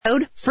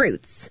Road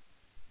fruits.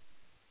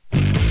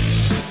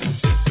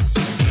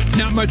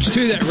 Not much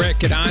to that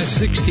wreck at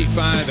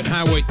I-65 and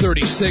Highway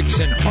 36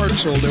 in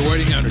Hartselle. They're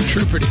waiting on a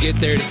trooper to get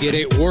there to get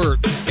it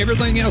worked.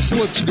 Everything else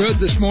looks good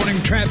this morning.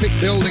 Traffic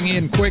building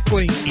in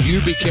quickly.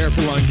 You be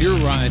careful on your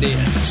ride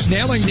in.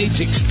 Snelling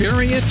needs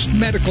experienced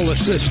medical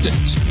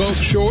assistants, both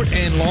short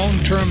and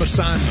long-term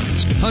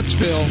assignments.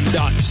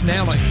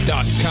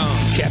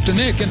 Huntsville.snelling.com. Captain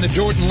Nick in the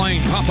Jordan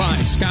Lane Popeye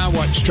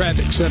Skywatch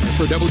Traffic Center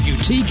for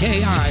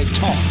WTKI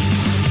Talk.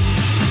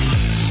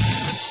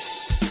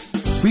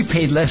 We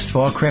paid less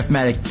for our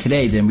Craftmatic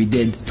today than we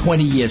did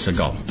 20 years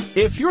ago.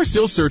 If you're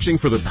still searching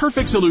for the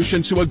perfect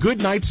solution to a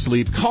good night's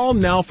sleep, call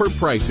now for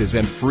prices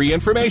and free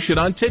information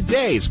on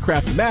today's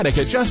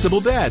Craftmatic adjustable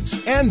beds.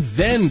 And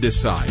then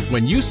decide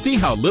when you see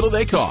how little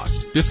they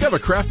cost. Discover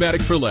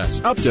Craftmatic for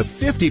less, up to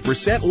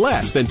 50%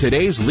 less than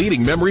today's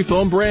leading memory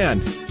foam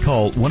brand.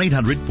 Call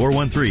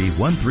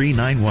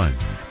 1-800-413-1391.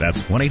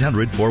 That's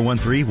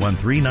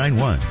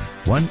 1-800-413-1391.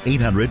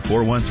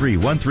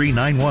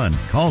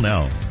 1-800-413-1391. Call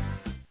now.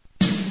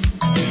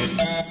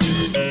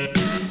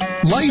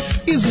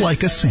 Life is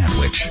like a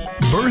sandwich.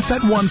 Birth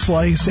at one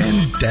slice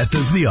and death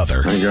is the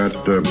other. I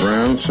got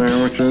brown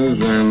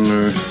sandwiches and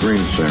green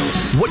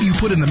sandwiches. What you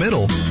put in the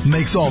middle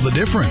makes all the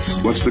difference.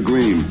 What's the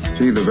green?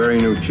 See, the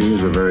very new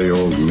cheese, the very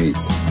old meat.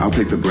 I'll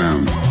take the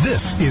brown.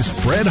 This is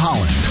Fred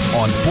Holland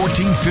on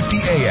 1450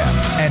 AM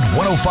and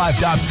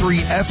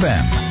 105.3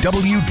 FM.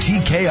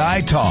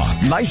 WTKI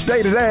Talk. Nice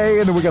day today,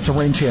 and we got some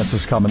rain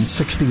chances coming.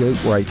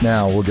 68 right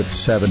now. We'll get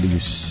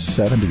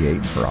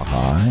 78 for a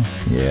high.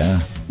 Yeah.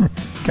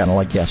 Kind of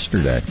like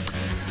yesterday.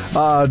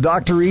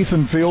 Dr.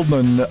 Ethan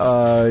Fieldman,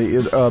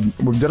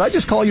 did I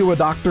just call you a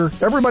doctor?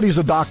 Everybody's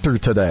a doctor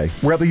today,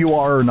 whether you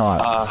are or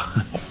not.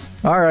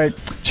 All right.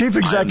 Chief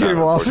Executive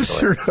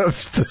Officer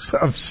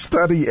of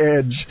Study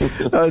Edge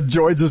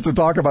joins us to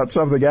talk about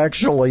something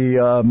actually,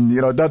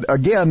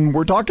 again,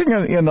 we're talking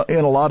in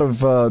a lot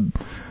of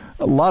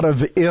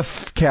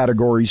if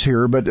categories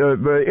here, but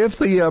if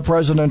the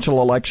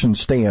presidential election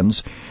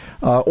stands,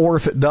 or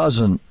if it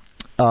doesn't,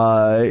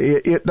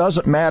 it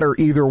doesn't matter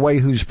either way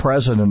who's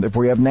president. If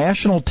we have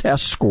national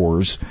test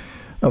scores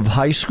of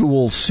high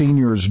school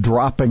seniors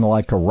dropping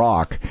like a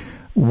rock,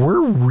 we're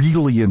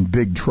really in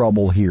big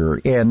trouble here.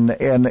 And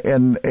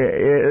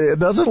it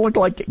doesn't look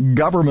like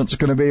government's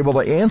going to be able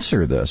to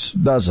answer this,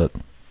 does it?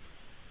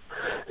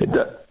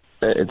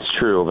 It's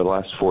true. Over the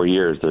last 4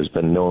 years, there's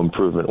been no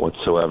improvement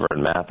whatsoever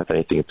in math. If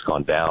anything, it's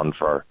gone down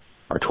for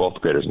our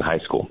 12th graders in high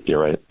school. You're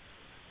right.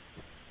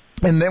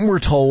 And then we're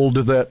told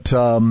that,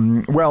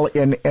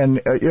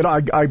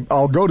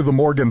 I'll go to the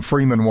Morgan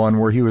Freeman one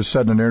where he was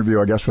said in an interview,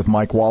 I guess, with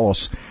Mike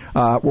Wallace.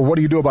 What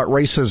do you do about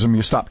racism?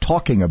 You stop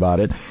talking about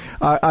it.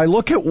 I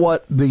look at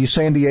what the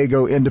San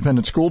Diego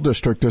Independent School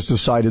District has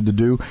decided to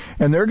do,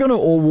 and they're going to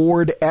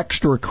award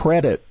extra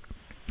credit.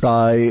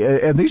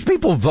 And these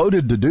people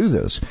voted to do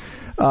this.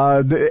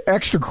 The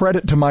extra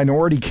credit to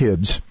minority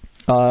kids.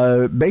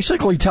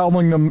 Basically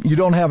telling them you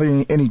don't have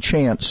any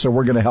chance, so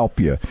we're going to help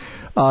you.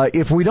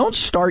 If we don't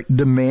start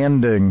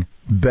demanding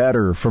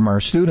better from our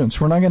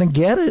students, we're not going to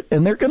get it,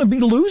 and they're going to be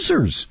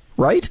losers,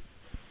 right?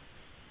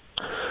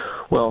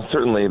 Well,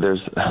 certainly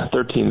there's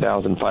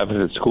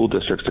 13,500 school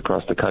districts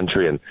across the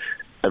country, and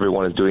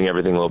everyone is doing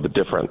everything a little bit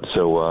different.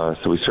 So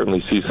we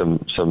certainly see some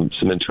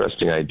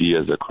interesting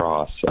ideas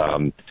across.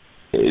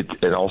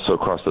 And also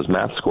across those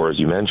math scores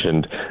you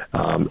mentioned,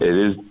 it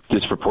is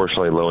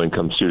disproportionately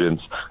low-income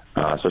students,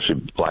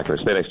 especially Black and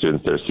Hispanic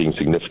students, that are seeing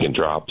significant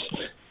drops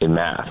in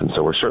math. And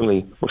so we're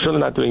certainly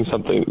not doing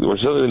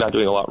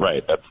a lot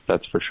right.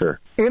 That's for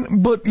sure.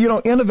 But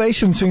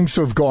innovation seems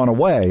to have gone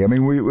away. I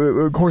mean,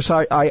 of course,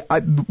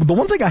 the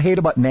one thing I hate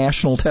about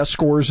national test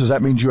scores is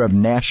that means you have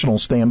national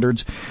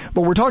standards.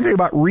 But we're talking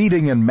about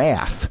reading and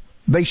math.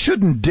 They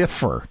shouldn't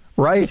differ,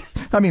 right?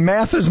 I mean,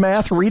 math is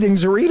math,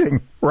 reading's a reading,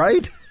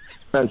 right?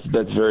 That's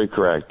very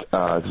correct.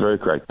 It's very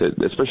correct.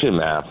 Especially in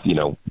math,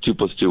 2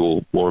 +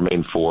 2 will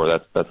remain 4.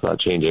 That's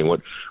not changing.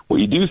 What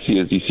you do see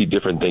is you see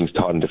different things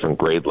taught in different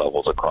grade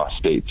levels across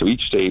states. So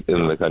each state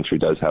in the country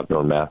does have their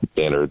own math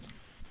standards,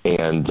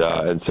 and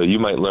so you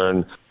might learn.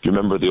 If you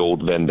remember the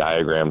old Venn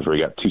diagrams where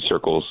you got 2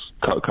 circles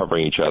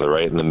covering each other,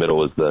 right? In the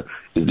middle is the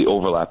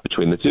overlap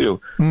between the two.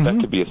 Mm-hmm. That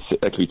could be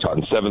taught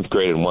in 7th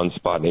grade in one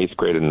spot, and 8th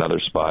grade in another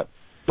spot.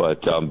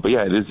 But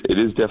yeah, it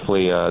is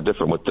definitely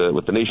different. What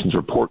the nation's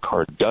report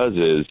card does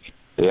is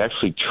they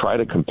actually try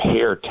to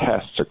compare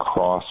tests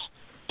across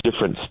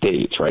different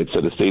states, right? So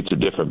the states are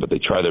different, but they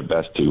try their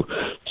best to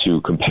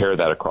compare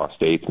that across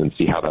states and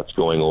see how that's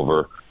going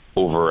over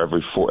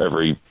every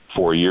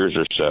 4 years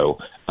or so.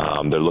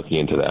 They're looking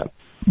into that.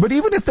 But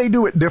even if they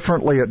do it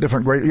differently at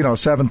different grades,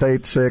 7th,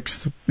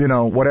 8th,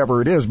 6th,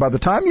 whatever it is, by the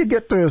time you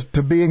get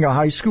to being a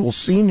high school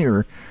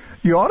senior,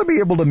 you ought to be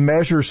able to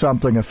measure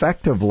something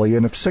effectively.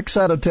 And if 6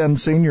 out of 10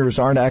 seniors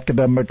aren't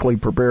academically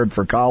prepared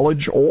for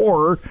college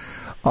or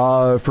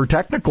for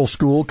technical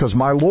school, because,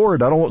 my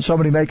Lord, I don't want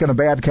somebody making a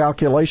bad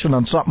calculation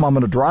on something I'm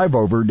going to drive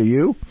over, do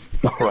you?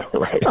 Right.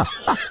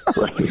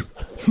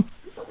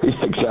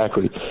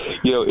 Exactly.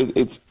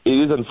 It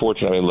is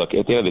unfortunate. I mean, look,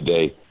 at the end of the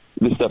day,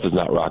 this stuff is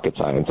not rocket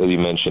science. As you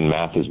mentioned,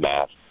 math is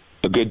math.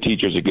 A good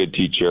teacher is a good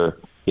teacher.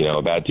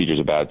 A bad teacher is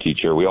a bad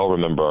teacher. We all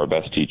remember our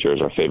best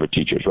teachers, our favorite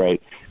teachers,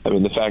 right? I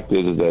mean, the fact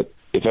is that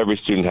if every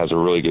student has a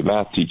really good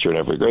math teacher at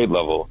every grade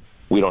level,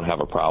 we don't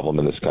have a problem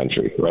in this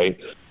country, right?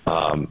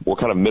 We're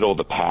kind of middle of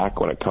the pack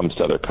when it comes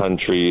to other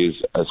countries.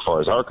 As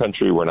far as our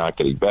country, we're not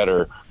getting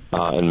better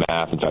in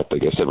math. In fact,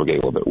 like I said, we're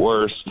getting a little bit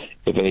worse,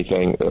 if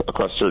anything,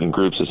 across certain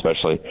groups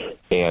especially.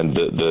 And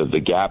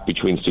the gap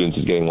between students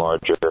is getting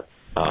larger.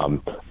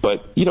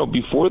 But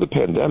before the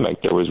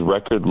pandemic, there was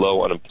record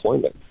low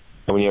unemployment.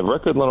 And when you have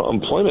record low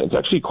unemployment, it's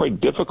actually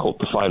quite difficult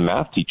to find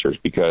math teachers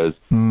because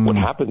what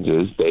happens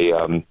is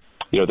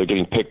they're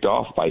getting picked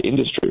off by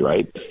industry,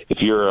 right?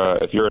 If you're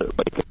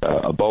like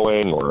a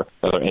Boeing or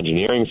another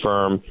engineering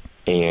firm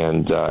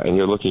and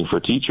you're looking for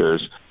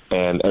teachers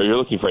or you're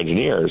looking for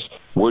engineers,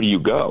 where do you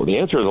go? The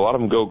answer is a lot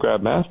of them go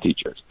grab math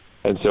teachers.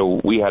 And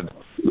so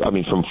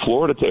from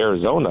Florida to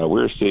Arizona,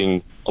 we're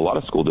seeing a lot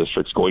of school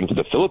districts going to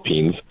the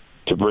Philippines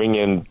to bring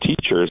in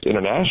teachers,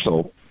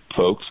 international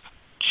folks,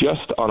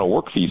 just on a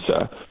work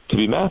visa to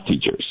be math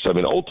teachers. So,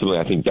 ultimately,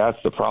 I think that's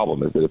the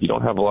problem, is that if you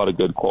don't have a lot of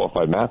good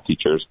qualified math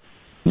teachers,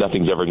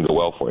 nothing's ever going to go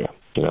well for you,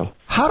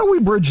 How do we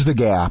bridge the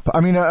gap?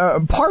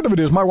 Part of it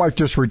is my wife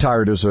just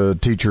retired as a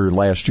teacher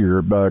last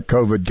year.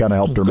 COVID kind of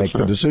helped her make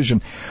the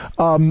decision.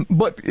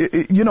 But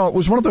it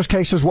was one of those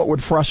cases, what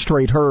would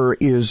frustrate her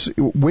is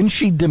when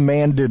she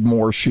demanded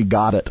more, she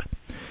got it.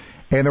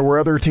 And there were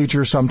other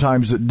teachers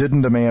sometimes that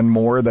didn't demand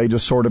more. They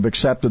just sort of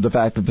accepted the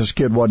fact that this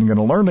kid wasn't going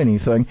to learn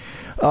anything.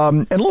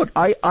 And look,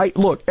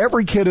 look,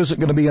 every kid isn't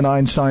going to be an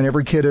Einstein.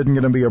 Every kid isn't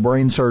going to be a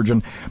brain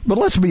surgeon. But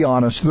let's be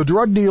honest. The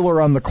drug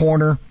dealer on the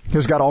corner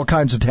has got all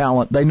kinds of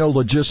talent. They know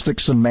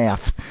logistics and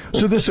math.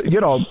 So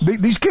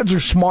these kids are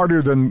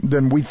smarter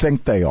than we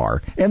think they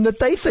are and that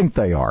they think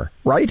they are,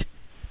 right?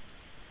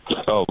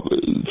 Oh,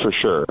 for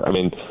sure.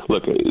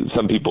 Look,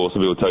 some people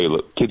tell you,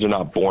 look, kids are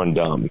not born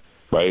dumb.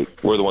 Right?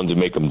 We're the ones who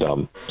make them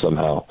dumb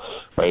somehow,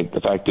 right? The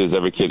fact is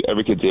every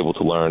kid's able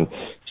to learn.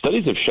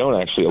 Studies have shown,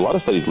 actually, a lot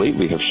of studies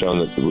lately have shown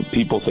that a lot of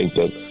people think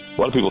that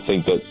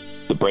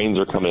the brains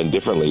are coming in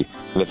differently.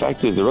 And the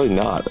fact is they're really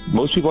not.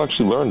 Most people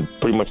actually learn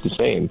pretty much the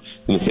same,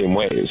 in the same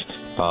ways.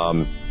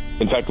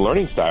 In fact,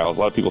 learning styles, a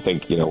lot of people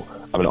think,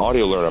 I'm an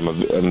audio learner, I'm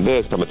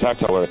a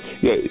tactile learner.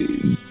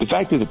 The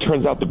fact is it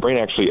turns out the brain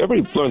actually,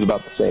 everybody learns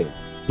about the same.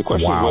 The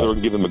question is whether we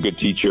can give them a good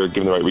teacher, give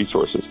them the right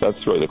resources.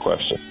 That's really the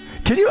question.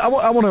 Can you? I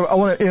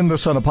want to end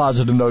this on a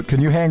positive note.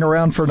 Can you hang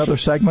around for another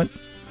segment?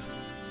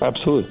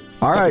 Absolutely.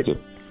 All right.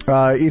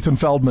 Ethan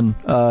Feldman,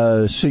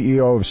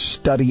 CEO of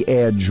Study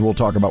Edge. We'll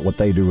talk about what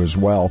they do as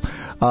well.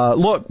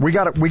 Look, we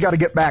got to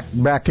get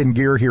back in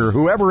gear here.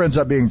 Whoever ends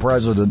up being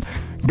president,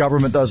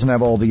 government doesn't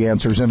have all the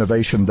answers.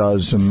 Innovation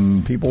does,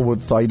 and people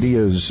with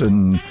ideas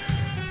and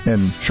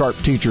sharp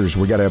teachers.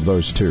 We got to have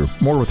those too.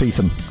 More with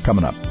Ethan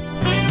coming up.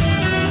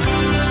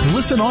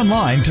 Listen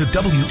online to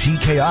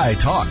WTKI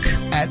Talk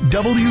at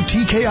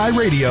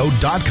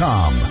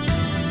WTKIRadio.com.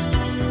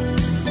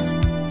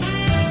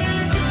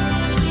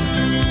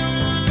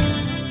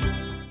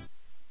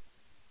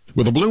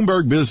 With the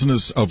Bloomberg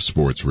Business of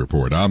Sports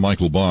report, I'm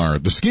Michael Barr.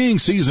 The skiing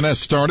season has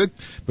started,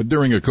 but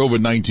during a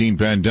COVID-19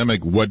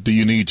 pandemic, what do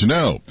you need to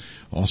know?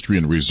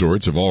 Austrian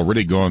resorts have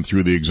already gone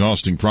through the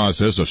exhausting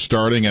process of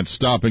starting and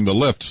stopping the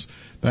lifts,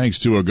 thanks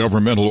to a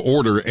governmental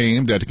order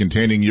aimed at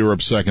containing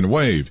Europe's second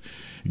wave.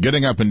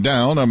 Getting up and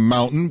down a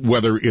mountain,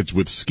 whether it's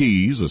with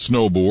skis, a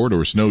snowboard,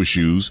 or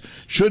snowshoes,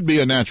 should be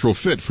a natural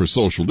fit for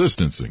social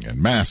distancing,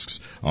 and masks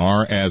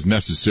are as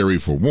necessary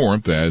for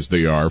warmth as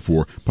they are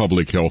for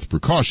public health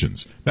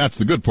precautions. That's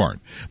the good part.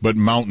 But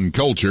mountain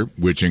culture,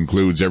 which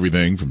includes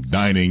everything from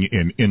dining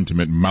in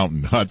intimate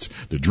mountain huts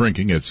to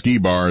drinking at ski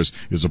bars,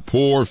 is a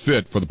poor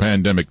fit for the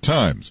pandemic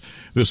times.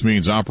 This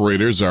means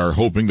operators are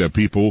hoping that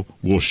people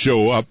will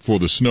show up for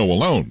the snow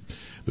alone.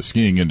 The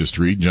skiing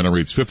industry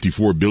generates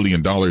 $54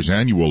 billion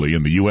annually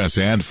in the U.S.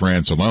 and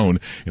France alone.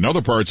 In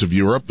other parts of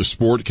Europe, the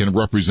sport can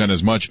represent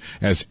as much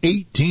as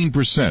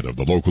 18% of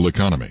the local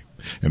economy.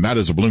 And that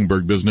is a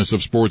Bloomberg Business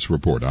of Sports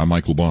report. I'm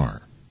Michael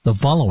Barr. The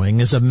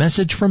following is a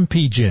message from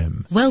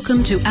PGIM.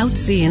 Welcome to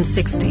Outsea in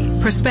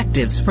 60,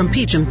 Perspectives from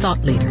PGIM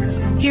Thought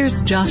Leaders.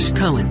 Here's Josh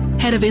Cohen,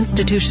 Head of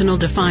Institutional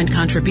Defined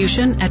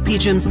Contribution at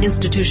PGIM's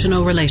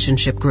Institutional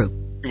Relationship Group.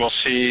 We'll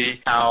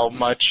see how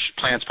much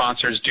plan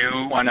sponsors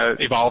do want to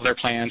evolve their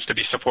plans to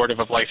be supportive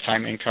of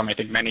lifetime income. I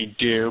think many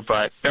do,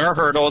 but there are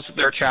hurdles,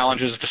 there are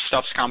challenges. The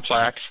stuff's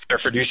complex. There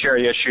are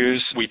fiduciary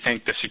issues. We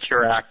think the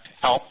Secure Act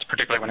helped,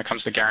 particularly when it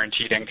comes to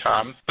guaranteed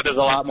income. But there's a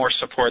lot more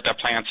support that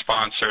plan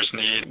sponsors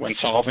need when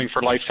solving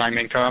for lifetime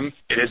income.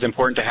 It is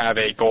important to have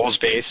a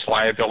goals-based,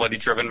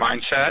 liability-driven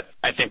mindset.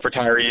 I think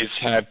retirees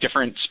have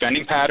different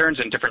spending patterns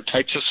and different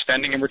types of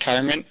spending in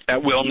retirement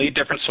that will need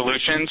different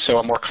solutions, so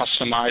a more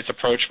customized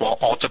approach will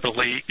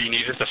ultimately be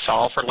needed to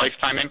solve for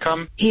lifetime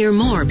income. Hear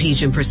more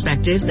PGIM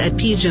perspectives at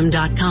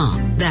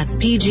PGIM.com. That's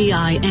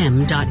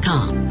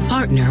PGIM.com.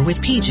 Partner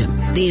with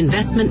PGIM. the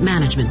investment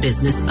management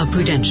business of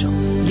Prudential.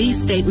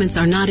 These statements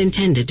are not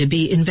intended to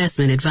be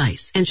investment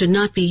advice and should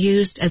not be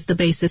used as the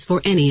basis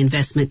for any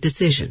investment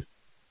decision.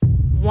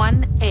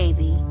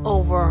 180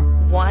 over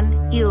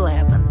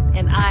 111,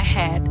 and I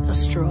had a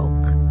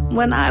stroke.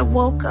 When I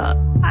woke up,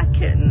 I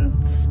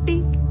couldn't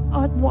speak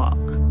or walk.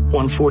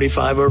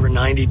 145 over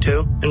 92,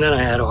 and then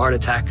I had a heart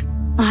attack.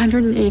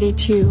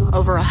 182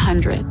 over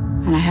 100,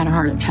 and I had a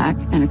heart attack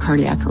and a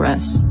cardiac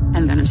arrest,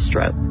 and then a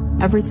stroke.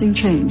 Everything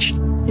changed.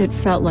 It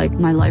felt like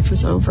my life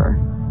was over.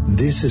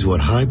 This is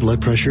what high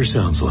blood pressure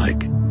sounds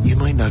like. You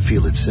might not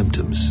feel its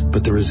symptoms,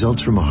 but the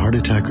results from a heart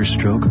attack or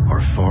stroke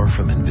are far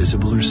from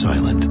invisible or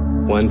silent.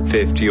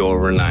 150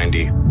 over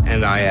 90,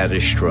 and I had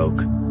a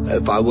stroke.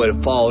 If I would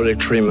have followed a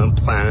treatment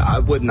plan, I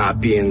would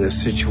not be in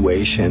this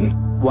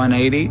situation.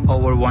 180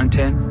 over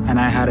 110, and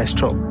I had a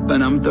stroke.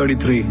 And I'm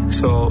 33,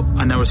 so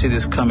I never see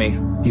this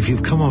coming. If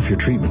you've come off your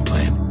treatment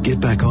plan, get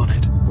back on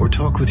it. Or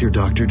talk with your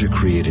doctor to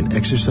create an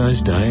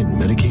exercise, diet, and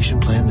medication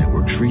plan that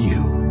works for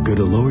you. Go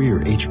to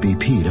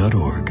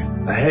loweryourhbp.org.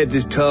 Head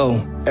to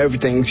toe,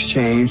 everything's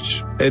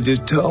changed. Head to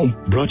toe.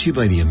 Brought to you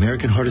by the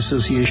American Heart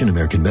Association,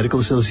 American Medical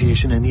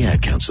Association, and the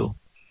Ad Council.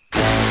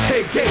 Hey,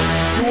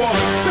 you are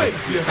a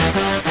savior.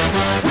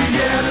 We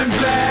yelling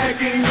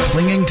black and gold.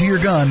 Clinging to your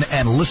gun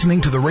and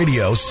listening to the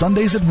radio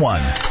Sundays at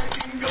 1.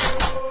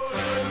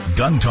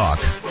 Gun Talk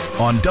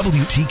on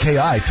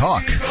WTKI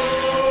Talk.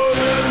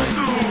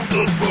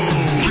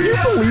 Can you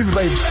believe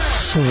they've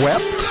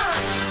swept?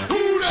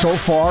 So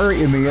far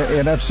in the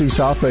NFC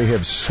South, they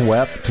have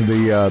swept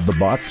the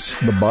Bucks,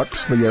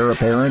 the heir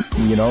apparent.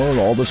 You know,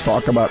 all this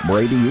talk about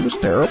Brady. He was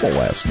terrible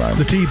last time.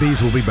 The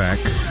TBs will be back.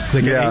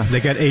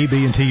 They got A,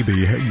 B, and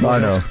TB. I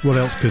know. What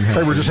else can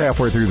happen? They were just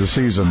halfway through the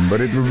season,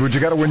 but you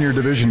got to win your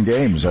division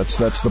games. That's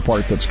the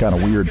part that's kind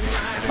of weird.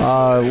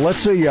 Let's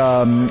see,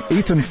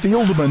 Ethan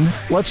Fieldman.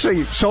 Let's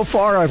see. So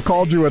far, I've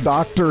called you a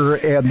doctor,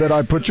 and then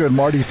I put you in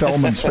Marty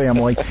Feldman's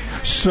family.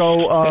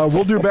 So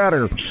we'll do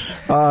better.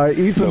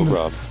 Ethan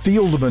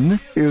Fieldman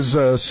is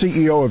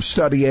CEO of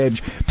Study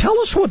Edge. Tell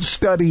us what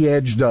Study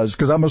Edge does,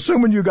 because I'm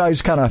assuming you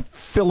guys kind of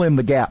fill in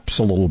the gaps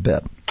a little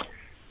bit.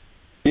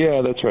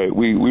 Yeah, that's right.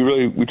 We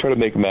try to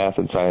make math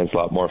and science a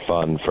lot more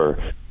fun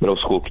for middle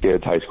school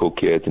kids, high school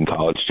kids, and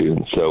college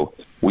students. So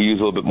we use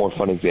a little bit more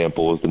fun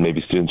examples than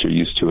maybe students are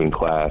used to in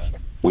class.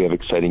 We have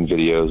exciting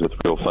videos with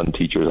real fun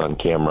teachers on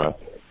camera.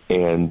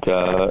 And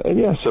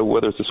yeah, so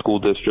whether it's a school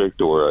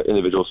district or an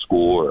individual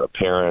school or a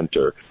parent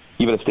or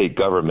even a state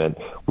government,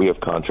 we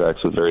have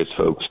contracts with various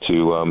folks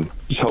to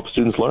just help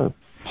students learn.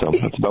 So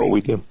that's about what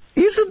we do.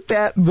 Isn't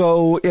that,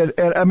 though,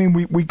 I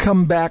mean, we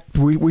come back,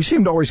 we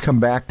seem to always come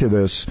back to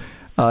this.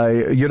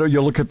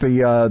 You look at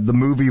the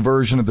movie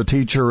version of the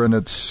teacher, and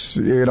it's,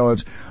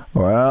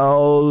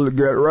 well,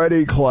 get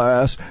ready,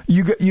 class.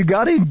 You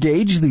got to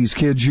engage these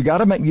kids. You got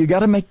to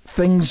make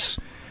things,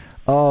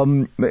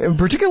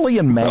 particularly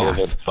in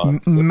math.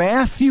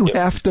 Math, you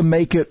have to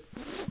make it.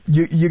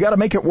 You got to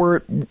make it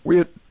where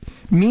it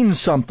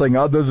means something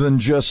other than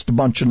just a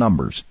bunch of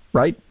numbers,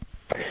 right?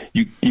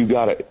 You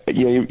got it.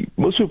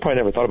 Most people probably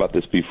never thought about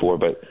this before,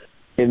 but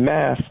in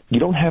math, you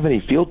don't have any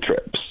field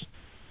trips,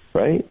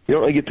 right? You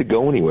don't really get to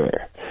go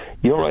anywhere.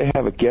 You don't really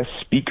have a guest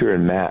speaker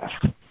in math,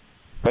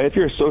 right? If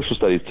you're a social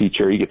studies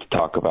teacher, you get to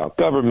talk about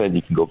government.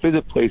 You can go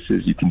visit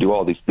places. You can do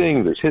all these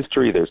things. There's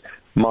history. There's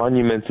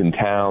monuments in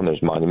town.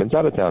 There's monuments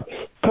out of town. When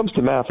it comes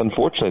to math,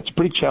 unfortunately, it's a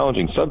pretty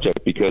challenging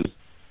subject because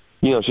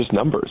it's just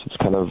numbers. It's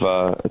kind of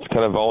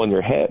all in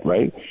your head,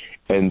 right?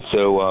 And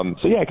so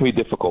yeah, it can be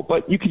difficult,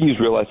 but you can use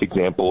real life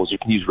examples. You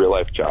can use real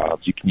life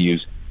jobs. You can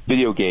use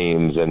video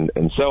games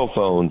and cell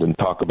phones and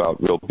talk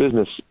about real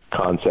business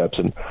concepts.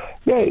 And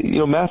yeah,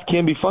 math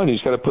can be fun. You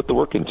just got to put the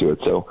work into it.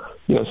 So,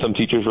 some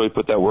teachers really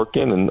put that work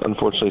in, and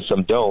unfortunately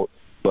some don't.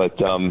 But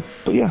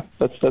yeah,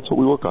 that's what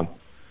we work on.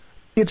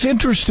 It's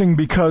interesting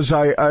because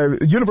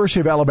University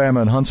of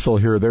Alabama in Huntsville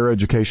here, their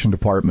education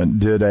department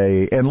did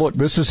and look,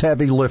 this is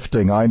heavy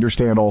lifting. I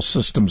understand all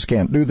systems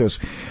can't do this,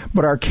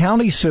 but our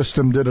county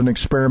system did an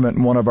experiment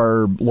in one of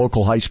our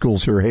local high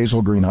schools here,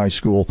 Hazel Green High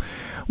School,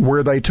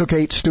 where they took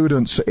 8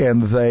 students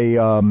and they,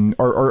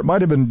 or it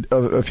might have been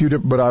a few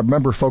different, but I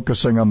remember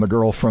focusing on the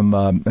girl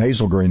from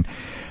Hazel Green.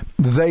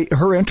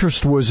 Her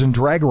interest was in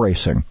drag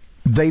racing.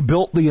 They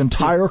built the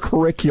entire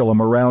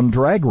curriculum around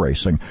drag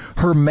racing.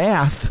 Her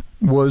math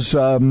was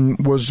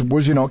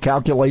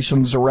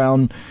calculations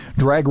around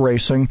drag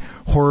racing.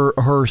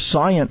 Her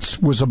science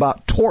was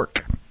about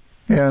torque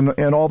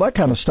and all that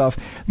kind of stuff.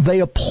 They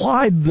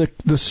applied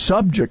the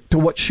subject to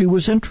what she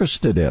was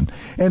interested in,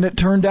 and it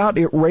turned out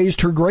it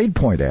raised her grade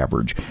point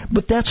average.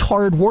 But that's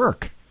hard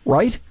work,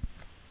 right?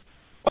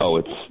 Oh,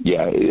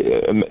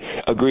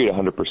 agreed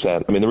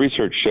 100%. I mean, the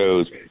research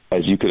shows,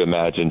 as you could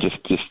imagine, just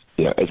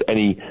as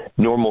any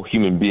normal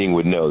human being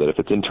would know, that if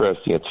it's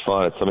interesting, it's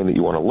fun, it's something that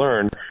you want to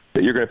learn,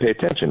 that you're going to pay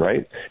attention,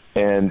 right?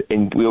 And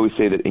we always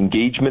say that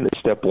engagement is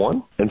step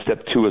 1, and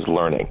step 2 is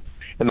learning.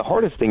 And the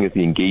hardest thing is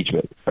the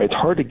engagement, right? It's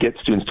hard to get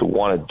students to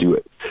want to do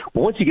it.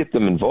 But once you get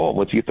them involved,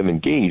 once you get them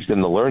engaged,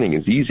 then the learning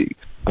is easy.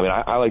 I mean,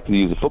 I like to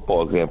use the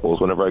football examples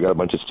whenever I got a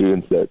bunch of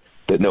students that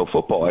that know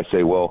football, I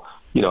say, well,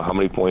 how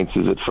many points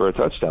is it for a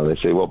touchdown? They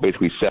say, well,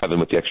 basically 7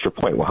 with the extra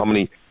point. Well, how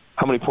many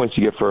points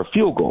do you get for a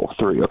field goal?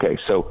 3. Okay,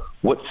 so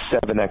what's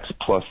 7x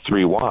plus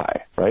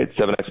 3y, right?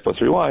 7x plus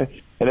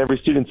 3y. And every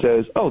student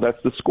says, oh,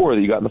 that's the score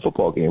that you got in the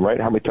football game, right?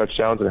 How many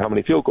touchdowns and how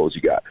many field goals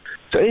you got.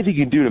 So anything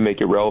you can do to make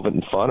it relevant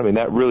and fun, I mean,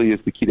 that really is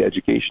the key to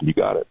education. You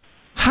got it.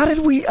 How did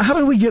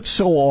we get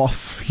so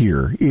off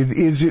here?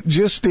 Is it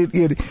just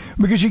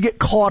because you get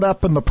caught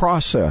up in the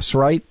process,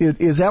 right?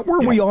 Is that where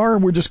we are?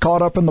 We're just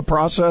caught up in the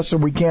process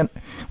and we can't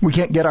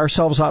get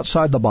ourselves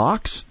outside the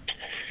box?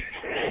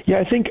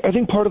 Yeah, I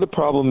think part of the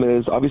problem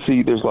is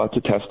obviously there's lots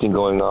of testing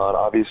going on.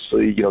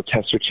 Obviously,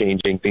 tests are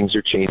changing, things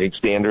are changing,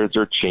 standards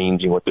are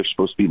changing, what they're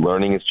supposed to be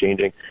learning is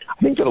changing.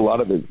 I think that a lot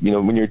of it,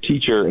 when you're a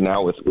teacher, and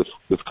now with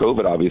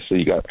COVID, obviously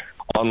you got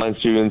online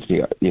students,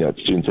 you got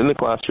students in the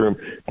classroom.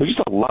 There's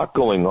just a lot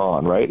going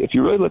on, right? If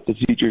you really let the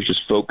teachers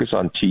just focus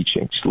on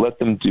teaching, just let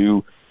them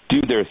do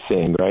their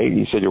thing, right?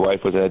 You said your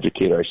wife was an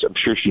educator. I'm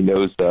sure she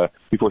knows,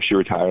 before she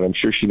retired, I'm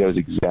sure she knows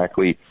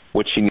exactly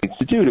what she needs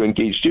to do to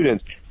engage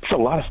students. Just a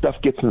lot of stuff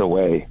gets in the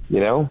way,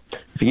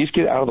 If you just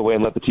get out of the way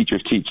and let the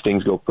teachers teach,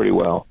 things go pretty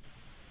well.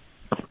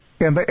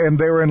 And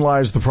therein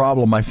lies the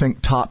problem. I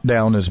think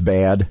top-down is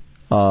bad.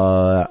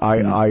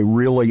 I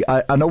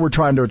know we're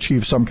trying to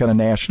achieve some kind of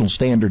national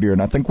standard here,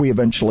 and I think we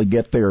eventually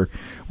get there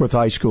with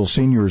high school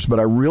seniors, but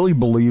I really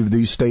believe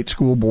these state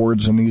school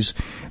boards and these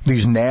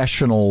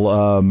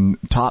national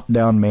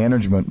top-down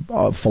management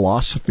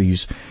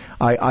philosophies,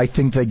 I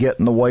think they get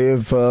in the way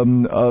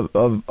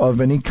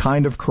of any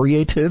kind of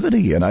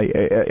creativity,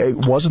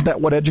 and wasn't that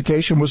what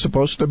education was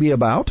supposed to be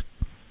about?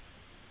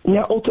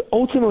 Yeah,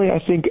 ultimately, I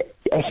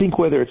think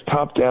whether it's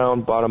top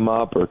down, bottom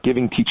up, or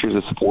giving teachers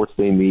the supports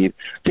they need,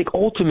 I think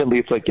ultimately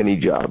it's like any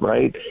job,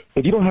 right?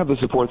 If you don't have the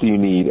support that you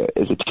need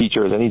as a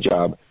teacher, as any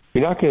job,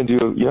 you're not going to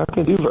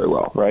do very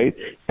well, right?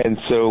 And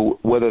so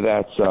whether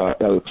that's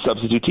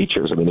substitute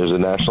teachers, I mean, there's a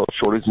national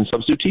shortage in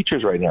substitute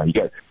teachers right now. You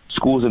got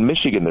schools in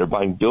Michigan that are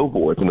buying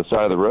billboards on the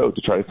side of the road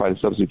to try to find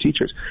substitute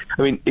teachers.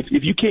 I mean, if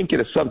you can't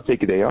get a sub to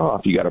take a day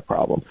off, you got a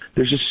problem.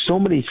 There's just so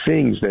many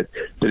things that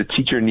a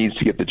teacher needs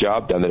to get the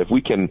job done that if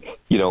we can,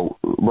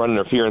 run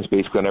interference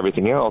basically on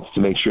everything else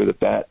to make sure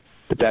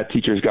that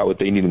teacher's got what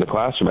they need in the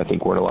classroom, I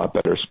think we're in a lot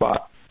better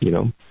spot,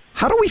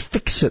 How do we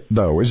fix it,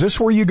 though? Is this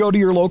where you go to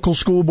your local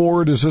school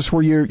board? Is this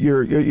where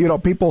you're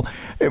people,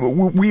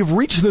 we've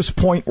reached this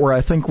point where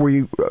I think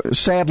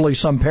sadly,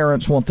 some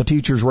parents want the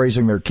teachers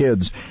raising their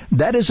kids.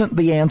 That isn't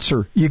the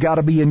answer. You got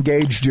to be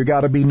engaged. You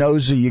got to be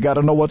nosy. You got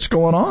to know what's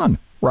going on,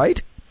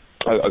 right?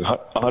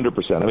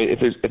 100%. I mean, if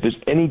there's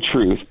any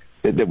truth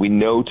that we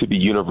know to be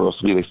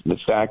universal, the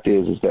fact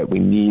is that we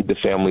need the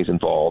families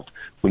involved.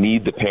 We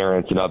need the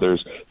parents and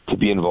others to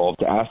be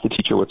involved, to ask the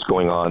teacher what's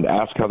going on, to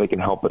ask how they can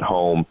help at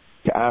home,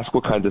 to ask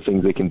what kinds of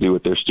things they can do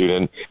with their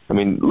student. I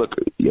mean, look,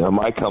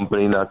 my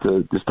company, not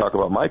to just talk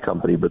about my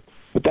company, but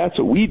that's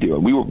what we do.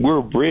 And we're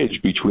a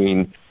bridge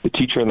between the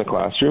teacher in the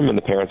classroom and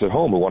the parents at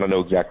home who want to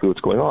know exactly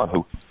what's going on,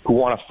 who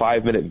want a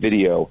 5-minute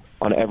video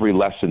on every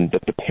lesson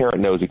that the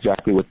parent knows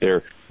exactly what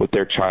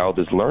their child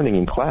is learning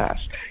in class.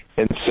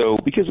 And so,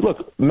 because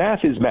look,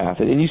 math is math,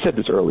 and you said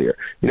this earlier,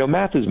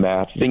 math is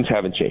math, things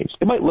haven't changed.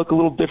 It might look a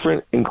little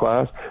different in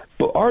class,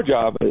 but our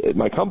job at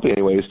my company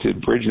anyway is to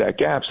bridge that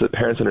gap so that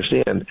parents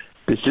understand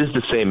this is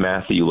the same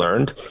math that you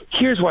learned.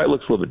 Here's why it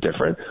looks a little bit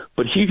different,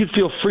 but you can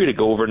feel free to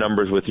go over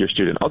numbers with your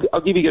student.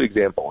 I'll give you a good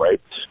example, right?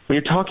 When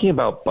you're talking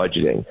about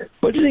budgeting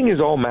is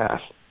all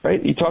math,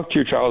 right? You talk to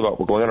your child about,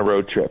 we're going on a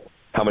road trip,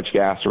 how much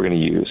gas we're going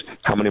to use,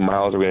 how many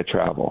miles we're going to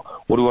travel,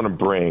 what do we want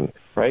to bring,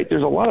 right?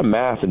 There's a lot of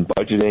math and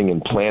budgeting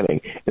and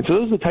planning. And so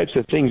those are the types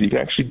of things you can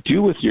actually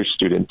do with your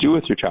student, do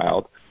with your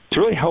child, to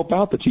really help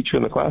out the teacher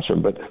in the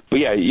classroom. But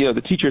yeah,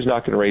 the teacher's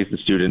not going to raise the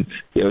student.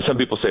 Some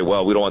people say,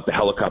 well, we don't want the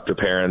helicopter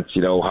parents,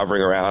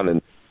 hovering around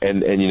and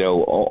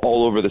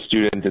all over the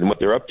student and what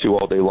they're up to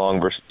all day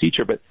long versus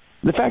teacher. But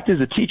the fact is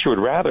the teacher would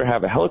rather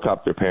have a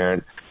helicopter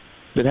parent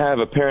than have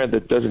a parent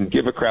that doesn't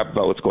give a crap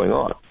about what's going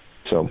on.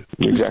 So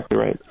you're exactly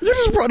right. You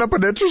just brought up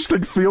an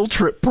interesting field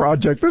trip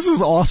project. This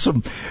is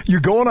awesome. You're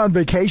going on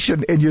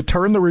vacation and you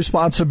turn the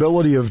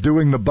responsibility of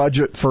doing the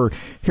budget for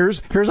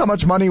here's how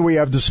much money we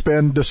have to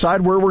spend,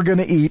 decide where we're going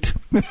to eat,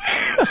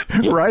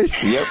 right?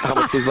 Yep. How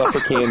much is left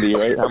for candy,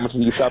 right? How much do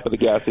you stop at the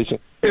gas station?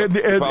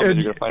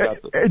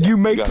 And you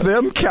make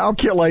them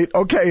calculate,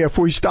 okay, if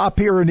we stop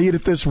here and eat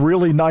at this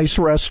really nice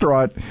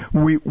restaurant,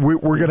 we're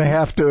going to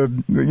have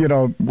to, we're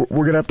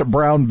going to have to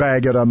brown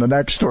bag it on the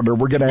next one, or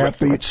we're going to have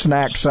to eat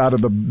snacks out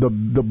of the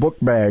book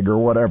bag or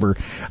whatever.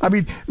 I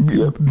mean,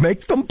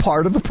 make them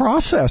part of the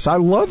process. I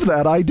love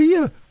that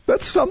idea.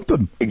 That's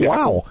something. Exactly.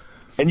 Wow.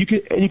 And you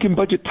can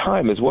budget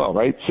time as well,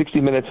 right? 60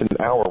 minutes an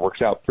hour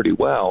works out pretty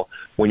well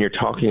when you're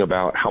talking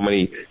about how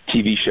many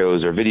TV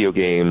shows or video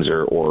games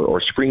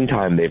or screen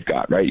time they've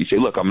got, right? You say,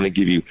 look, I'm going to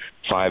give you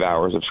 5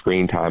 hours of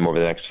screen time over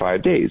the next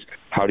 5 days.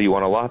 How do you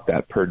want to allot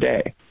that per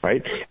day,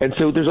 right? And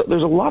so there's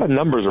a lot of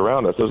numbers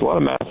around us. There's a lot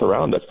of math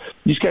around us.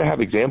 You just got to have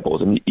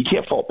examples. And you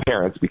can't fault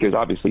parents because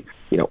obviously,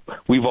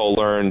 we've all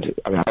learned,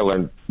 I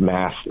learned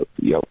math,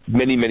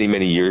 many, many,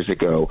 many years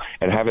ago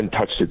and haven't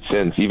touched it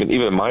since. Even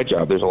in my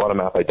job, there's a lot of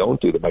math I don't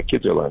do that my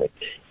kids are learning.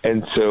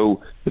 And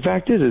so the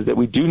fact is that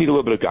we do need a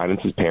little bit of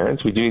guidance as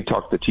parents. We do need to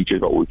talk to the teachers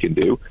about what we can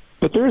do.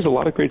 But there is a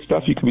lot of great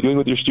stuff you can be doing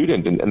with your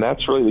student, and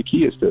that's really the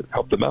key, is to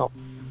help them out.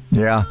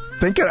 Yeah,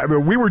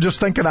 we were just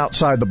thinking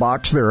outside the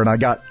box there, and I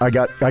got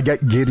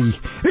giddy.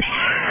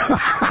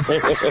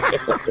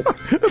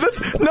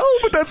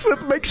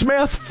 That makes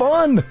math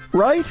fun,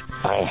 right?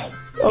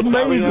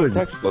 Amazing.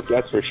 Textbook,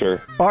 that's for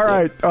sure. All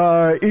right,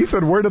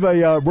 Ethan, where do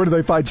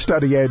they find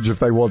Study Edge if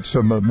they want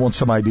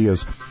some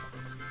ideas?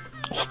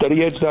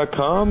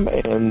 StudyEdge.com,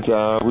 and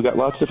we got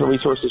lots of different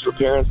resources for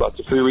parents, lots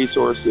of free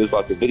resources,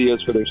 lots of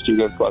videos for their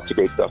students, lots of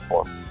great stuff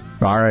for them.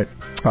 All right.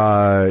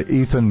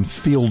 Ethan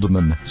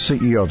Fieldman,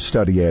 CEO of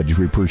Study Edge.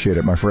 We appreciate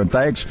it, my friend.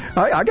 Thanks.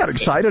 I got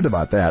excited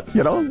about that.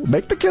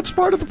 Make the kids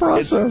part of the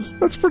process.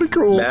 That's pretty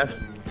cool. Math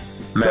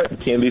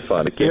can be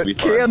fun. It can be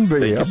fun. Can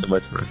be. Thank you so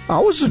much, man. I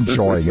was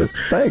enjoying it.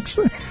 Thanks.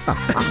 Thanks for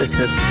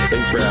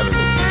having me.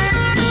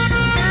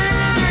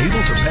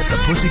 Able to pet the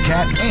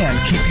pussycat and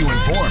keep you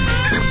informed,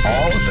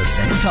 all at the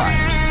same time.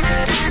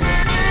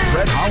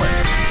 Fred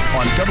Holland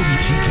on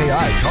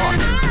WTKI Talk.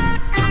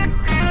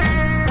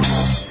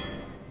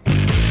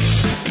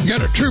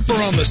 Got a trooper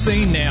on the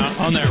scene now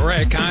on that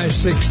wreck,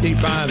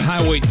 I-65,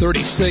 Highway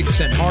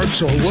 36 in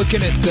Hartselle.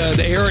 Looking at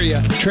the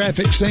area,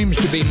 traffic seems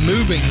to be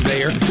moving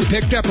there. We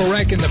picked up a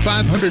wreck in the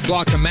 500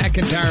 block of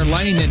McIntyre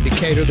Lane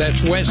indicator.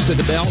 That's west of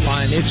the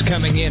Beltline. It's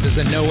coming in as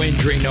a no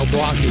injury, no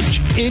blockage.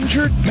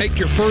 Injured? Make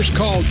your first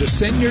call to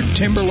Senior,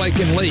 Timberlake,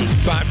 and Lee,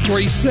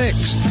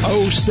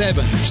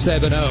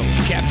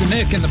 536-0770. Captain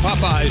Nick in the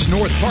Popeyes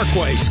North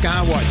Parkway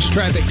Skywatch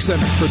Traffic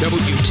Center for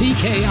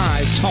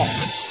WTKI Talk.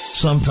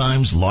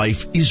 Sometimes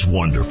life is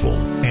wonderful,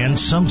 and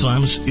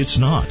sometimes it's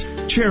not.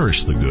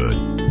 Cherish the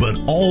good, but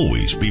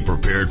always be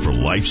prepared for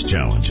life's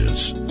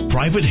challenges.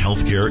 Private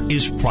healthcare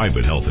is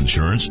private health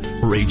insurance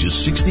for ages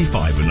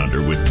 65 and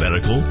under with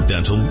medical,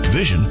 dental,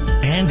 vision,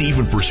 and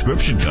even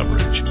prescription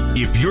coverage.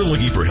 If you're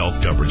looking for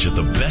health coverage at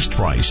the best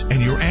price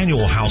and your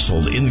annual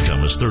household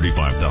income is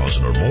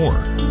 $35,000 or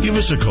more, give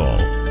us a call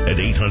at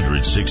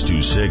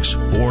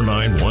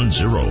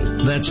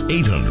 800-626-4910. That's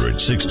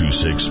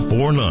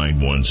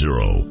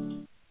 800-626-4910.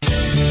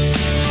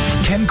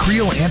 Ken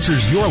Creel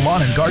answers your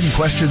lawn and garden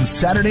questions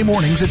Saturday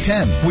mornings at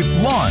 10 with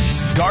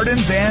lawns,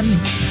 gardens, and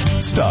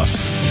stuff.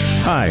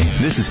 Hi,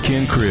 this is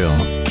Ken Creel.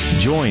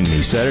 Join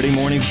me Saturday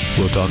mornings.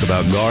 We'll talk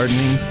about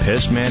gardening,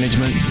 pest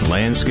management,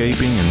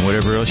 landscaping, and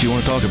whatever else you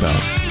want to talk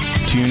about.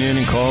 Tune in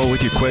and call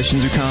with your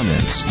questions or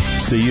comments.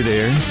 See you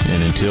there,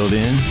 and until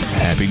then,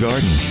 happy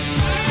gardening.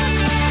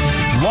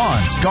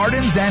 Lawns,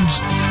 gardens, and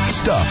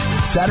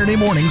stuff. Saturday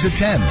mornings at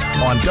 10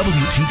 on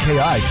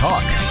WTKI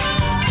Talk.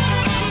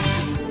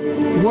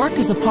 Work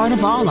is a part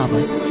of all of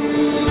us.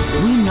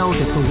 We know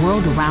that the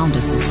world around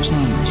us has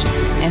changed,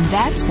 and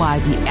that's why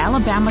the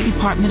Alabama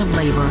Department of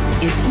Labor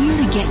is here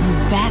to get you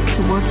back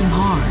to working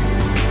hard.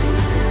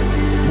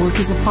 Work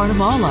is a part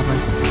of all of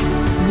us.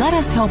 Let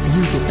us help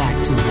you get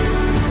back to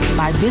it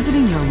by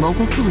visiting your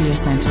local career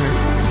center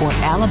or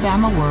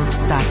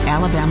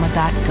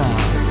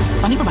alabamaworks.alabama.gov.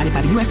 Funding provided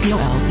by the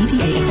USDOL,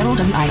 ETA, and Federal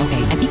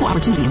WIOA, and Equal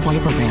Opportunity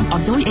Employer Program.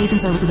 Auxiliary aids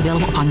and services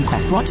available upon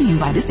request. Brought to you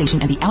by this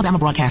station and the Alabama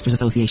Broadcasters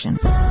Association.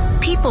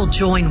 People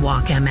join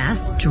Walk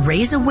MS to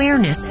raise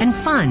awareness and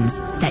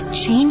funds that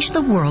change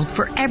the world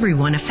for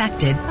everyone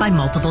affected by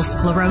multiple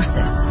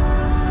sclerosis.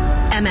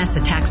 MS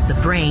attacks the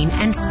brain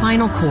and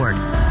spinal cord.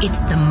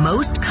 It's the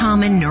most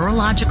common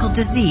neurological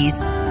disease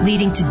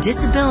leading to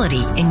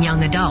disability in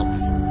young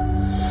adults.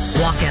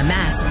 Walk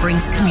MS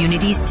brings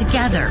communities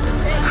together,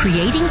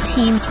 creating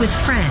teams with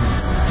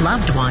friends,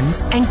 loved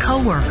ones, and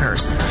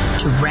coworkers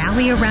to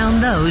rally around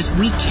those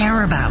we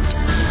care about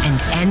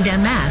and end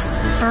MS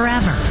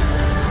forever.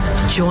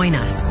 Join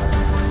us.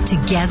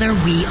 Together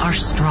we are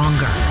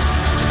stronger.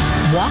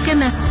 Walk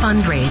MS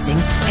fundraising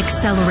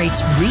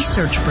accelerates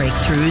research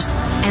breakthroughs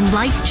and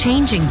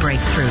life-changing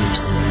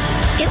breakthroughs.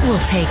 It will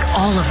take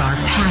all of our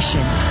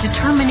passion,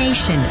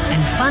 determination,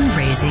 and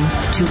fundraising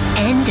to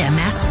end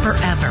MS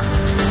forever.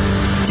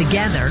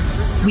 Together,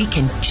 we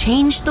can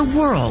change the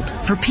world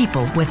for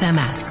people with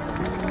MS.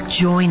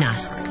 Join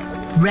us.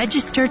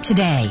 Register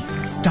today,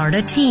 start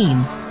a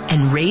team,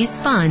 and raise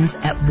funds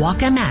at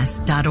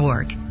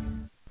walkms.org.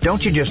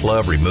 Don't you just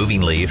love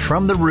removing leaves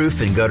from the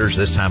roof and gutters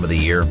this time of the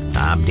year?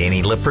 I'm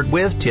Danny Lipford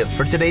with Tips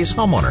for Today's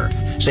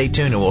Homeowner. Stay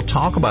tuned and we'll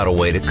talk about a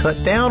way to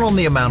cut down on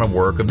the amount of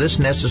work of this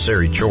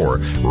necessary chore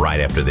right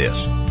after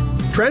this.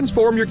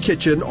 Transform your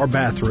kitchen or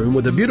bathroom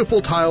with a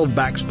beautiful tiled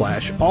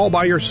backsplash all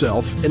by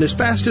yourself in as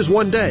fast as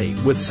one day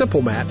with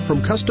Simple Mat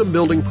from Custom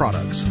Building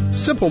Products.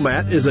 Simple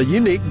Mat is a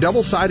unique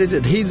double-sided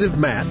adhesive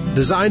mat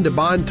designed to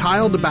bond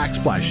tiled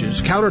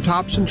backsplashes,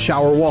 countertops, and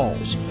shower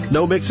walls.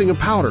 No mixing of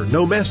powder,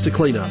 no mess to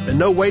clean up, and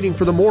no waiting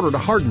for the mortar to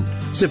harden.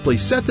 Simply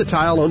set the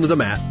tile onto the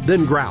mat,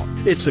 then grout.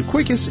 It's the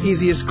quickest,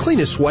 easiest,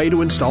 cleanest way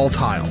to install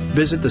tile.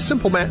 Visit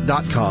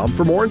thesimplemat.com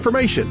for more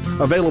information.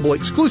 Available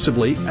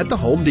exclusively at the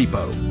Home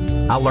Depot.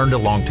 I learned a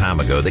long time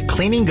ago that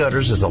cleaning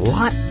gutters is a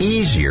lot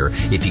easier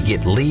if you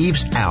get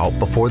leaves out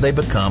before they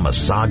become a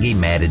soggy,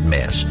 matted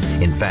mess.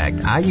 In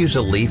fact, I use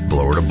a leaf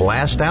blower to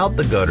blast out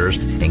the gutters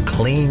and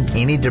clean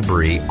any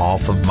debris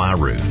off of my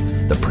roof.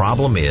 The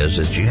problem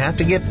is you have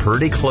to get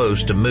pretty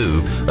close to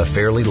move a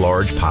fairly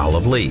large pile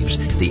of leaves.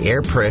 The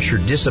air pressure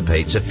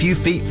dissipates a few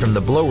feet from the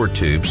blower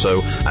tube,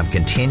 so I'm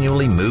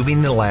continually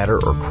moving the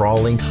ladder or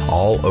crawling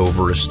all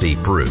over a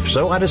steep roof.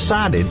 So I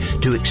decided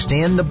to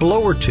extend the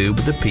blower tube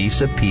with a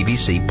piece of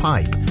PVC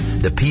pipe.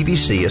 The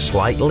PVC is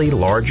slightly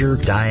larger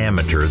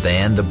diameter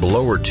than the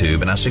blower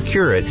tube, and I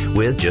secure it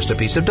with just a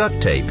piece of duct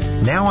tape.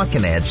 Now I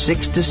can add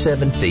 6 to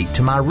 7 feet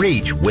to my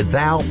reach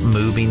without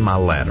moving my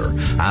ladder.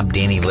 I'm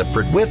Danny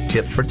Lipford with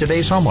Tips for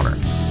Today's Homeowner.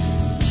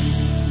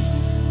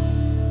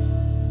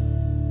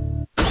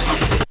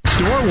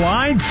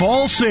 Store-wide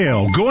fall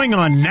sale going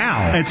on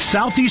now at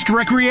Southeast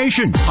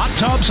Recreation. Hot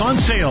tubs on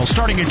sale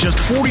starting at just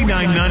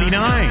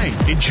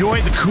 $49.99.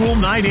 Enjoy the cool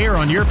night air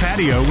on your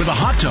patio with a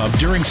hot tub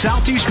during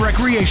Southeast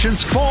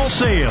Recreation's fall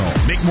sale.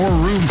 Make more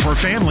room for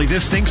family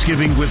this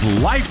Thanksgiving with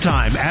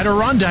lifetime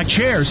Adirondack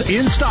chairs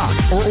in stock,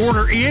 or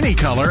order any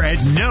color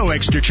at no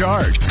extra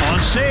charge. On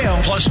sale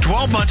plus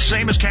 12 months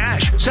same as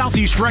cash.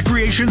 Southeast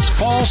Recreation's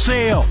fall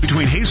sale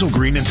between Hazel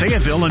Green and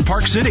Fayetteville and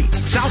Park City.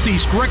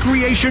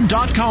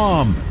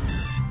 SoutheastRecreation.com.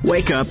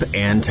 Wake up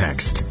and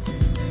text.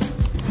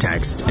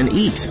 Text and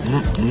eat.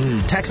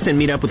 Text and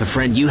meet up with a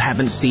friend you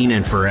haven't seen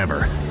in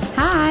forever.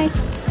 Hi.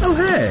 Oh,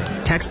 hey.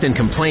 Text and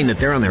complain that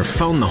they're on their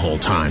phone the whole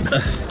time.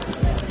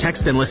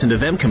 Text and listen to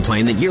them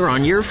complain that you're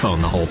on your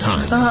phone the whole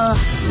time.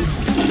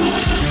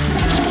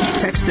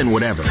 Text and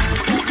whatever.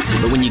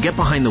 But when you get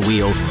behind the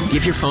wheel,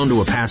 give your phone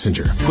to a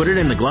passenger. Put it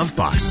in the glove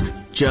box.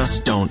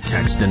 Just don't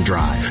text and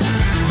drive.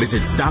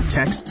 Visit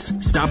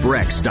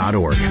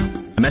StopTextsStopWrecks.org.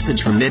 A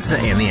message from NHTSA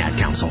and the Ad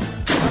Council.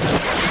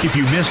 If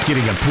you missed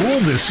getting a pool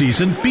this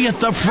season, be at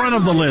the front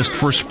of the list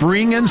for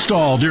spring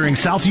install during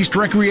Southeast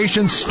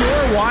Recreation's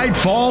store-wide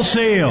fall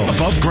sale.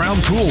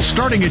 Above-ground pool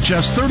starting at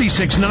just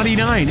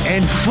 $36.99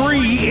 and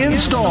free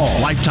install.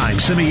 Lifetime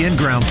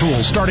semi-in-ground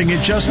pool starting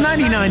at just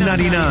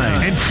 $99.99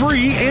 and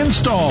free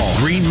install.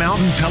 Green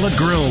Mountain pellet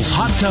grills,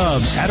 hot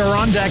tubs,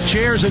 Adirondack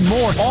chairs, and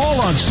more,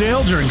 all on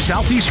sale during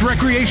Southeast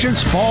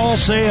Recreation's fall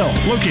sale.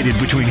 Located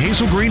between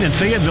Hazel Green and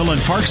Fayetteville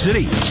and Park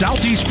City.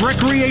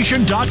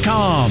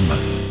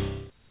 SoutheastRecreation.com.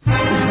 For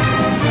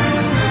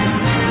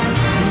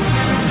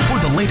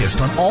the latest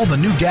on all the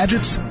new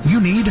gadgets,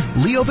 you need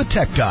Leo the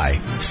Tech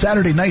Guy.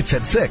 Saturday nights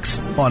at 6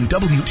 on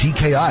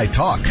WTKI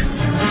Talk.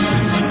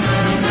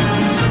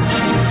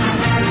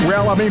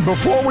 Well, I mean,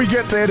 before we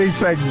get to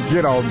anything,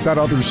 that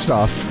other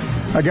stuff,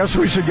 I guess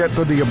we should get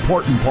to the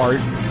important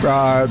part.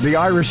 The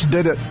Irish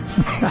did it.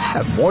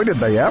 Boy, did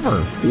they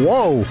ever.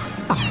 Whoa.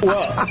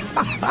 Well,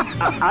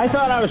 I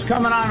thought I was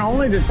coming on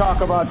only to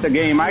talk about the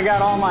game. I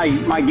got all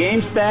my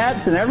game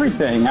stats and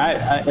everything.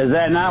 Is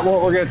that not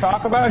what we're going to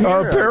talk about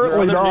here?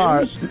 Apparently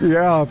not. News?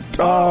 Yeah.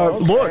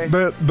 Okay.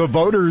 Look, the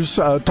voters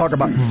talk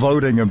about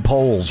voting and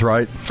polls,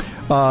 right?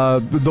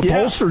 The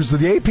pollsters,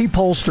 the AP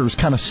pollsters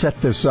kind of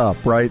set this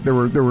up, right? There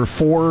were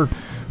four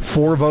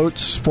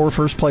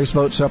first place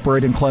votes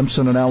separating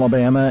Clemson and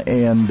Alabama,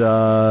 and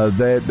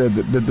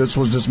this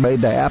was just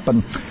made to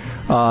happen.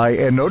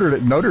 And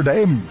Notre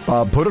Dame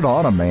put it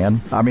on them,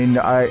 man. I mean,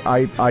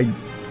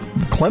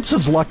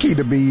 Clemson's lucky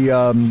to be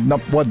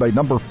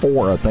number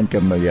 4, I think,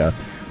 in the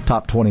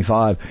top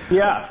 25.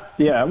 Yeah.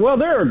 Well,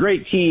 they're a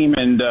great team,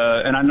 and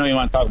I know you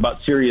want to talk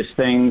about serious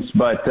things,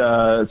 but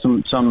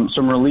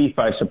some relief,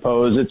 I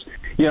suppose. It's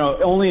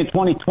only in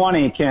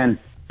 2020 can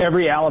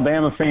every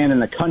Alabama fan in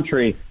the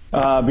country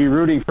be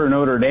rooting for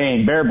Notre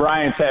Dame. Bear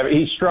Bryant's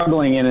he's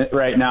struggling in it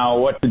right now,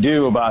 what to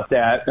do about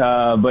that.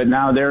 But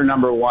now they're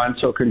number 1,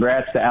 so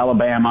congrats to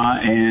Alabama.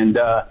 And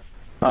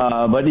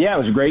but yeah,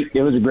 it was great.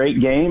 It was a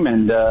great game,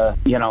 and I'll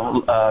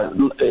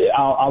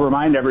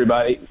remind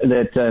everybody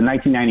that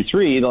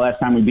 1993, the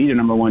last time we beat a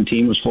number 1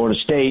 team was Florida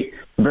State.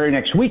 The very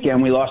next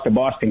weekend, we lost to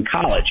Boston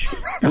College.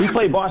 We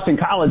play Boston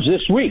College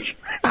this week.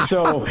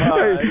 So,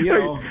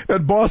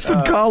 and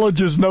Boston College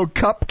is no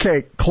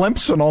cupcake.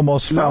 Clemson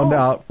almost found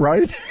out,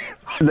 right?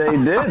 They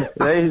did.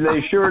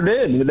 They sure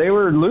did. They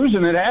were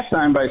losing at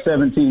halftime by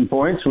 17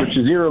 points, which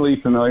is eerily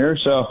familiar.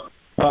 So,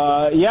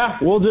 we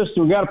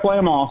got to play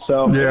them all.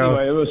 So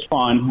anyway, it was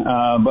fun.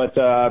 But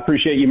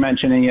appreciate you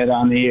mentioning it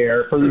on the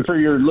air. For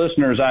your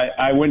listeners,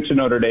 I went to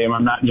Notre Dame.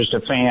 I'm not just a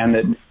fan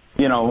that,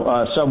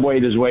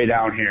 subwayed his way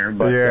down here.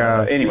 But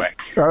anyway,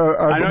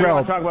 I know you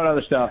want to talk about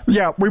other stuff.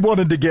 Yeah, we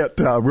wanted to get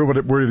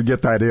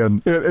that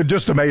in. It's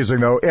just amazing,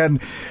 though. And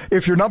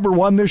if you're number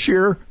 1 this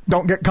year,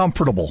 don't get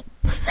comfortable.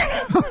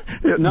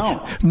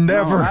 No,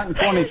 never. No, not in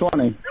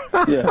 2020.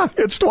 Yeah,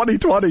 it's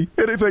 2020.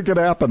 Anything can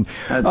happen.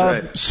 That's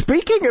right.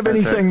 Speaking of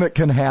anything that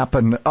can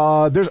happen,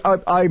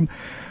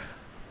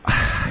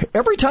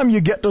 every time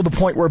you get to the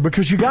point where,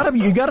 because you got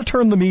to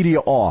turn the media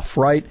off,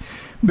 right?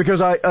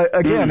 Because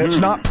again, it's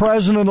not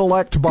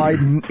President-elect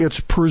Biden, it's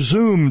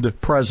presumed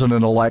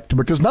President-elect,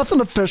 because nothing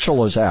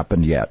official has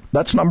happened yet.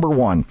 That's number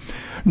one.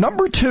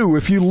 Number two,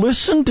 if you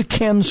listen to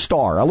Ken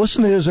Starr, I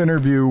listened to his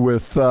interview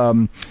with,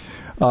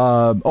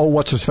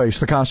 what's his face,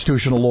 the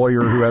constitutional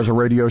lawyer who has a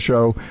radio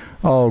show.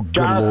 Oh,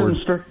 good Lord.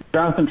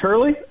 Jonathan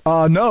Turley?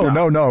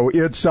 No.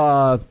 It's,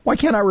 why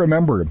can't I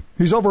remember him?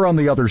 He's over on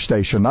the other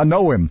station. I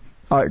know him.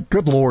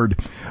 Good Lord.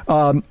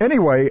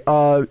 Anyway,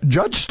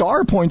 Judge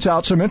Starr points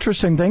out some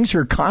interesting things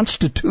here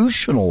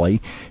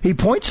constitutionally. He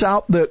points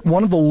out that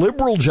one of the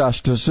liberal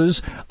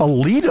justices,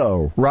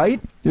 Alito, right,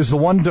 is the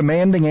one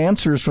demanding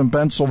answers from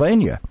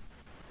Pennsylvania.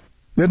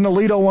 Isn't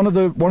Alito one of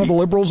the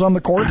liberals on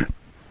the court?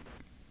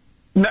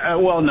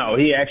 No,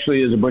 he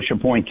actually is a Bush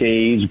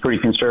appointee. He's a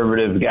pretty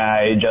conservative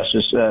guy,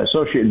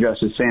 Associate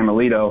Justice Sam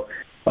Alito.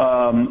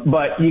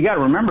 But you got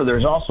to remember,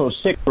 there's also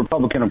 6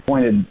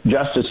 Republican-appointed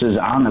justices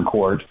on the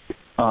court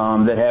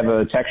that have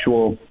a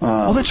textual.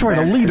 That's right,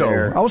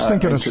 Alito. I was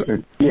thinking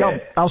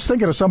I was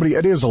thinking of somebody.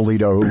 It is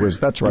Alito who was.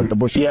 That's right, the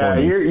Bush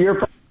appointee. Yeah,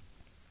 you're.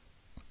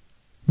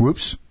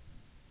 Whoops!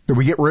 Did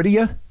we get rid of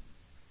you?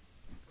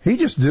 He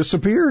just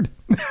disappeared.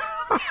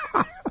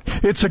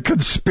 It's a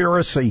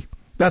conspiracy.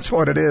 That's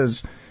what it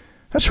is.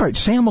 That's right.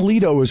 Sam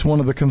Alito is one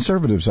of the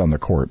conservatives on the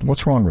court.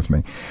 What's wrong with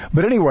me?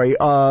 But anyway,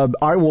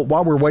 I will,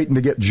 while we're waiting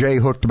to get Jay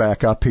hooked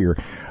back up here,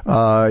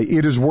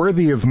 it is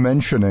worthy of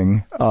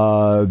mentioning,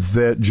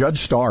 that Judge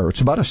Starr,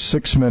 it's about a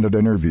 6-minute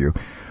interview,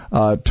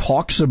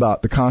 talks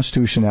about the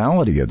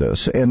constitutionality of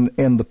this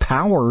and the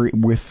power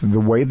with the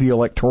way the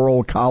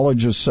Electoral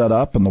College is set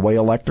up and the way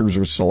electors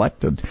are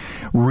selected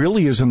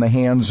really is in the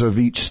hands of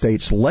each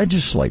state's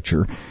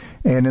legislature.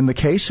 And in the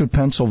case of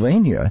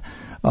Pennsylvania,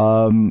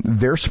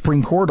 their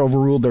Supreme Court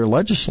overruled their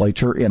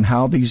legislature in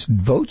how these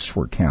votes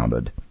were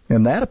counted.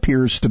 And that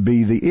appears to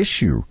be the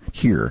issue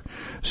here.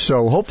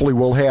 So hopefully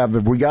we'll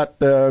have we got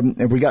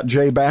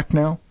Jay back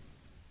now?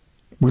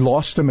 We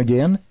lost him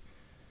again?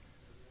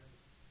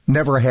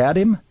 Never had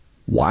him?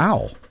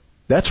 Wow.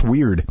 That's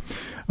weird.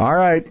 All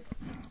right.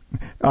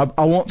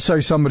 I won't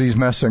say somebody's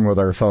messing with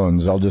our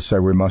phones. I'll just say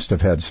we must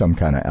have had some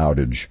kind of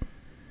outage.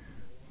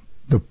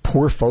 The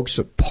poor folks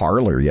at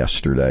Parler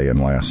yesterday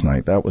and last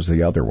night. That was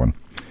the other one.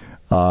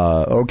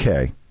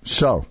 Okay.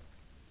 So,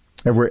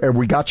 have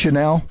we got you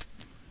now?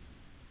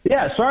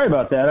 Yeah, sorry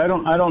about that. I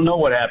don't know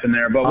what happened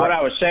there, but what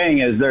I was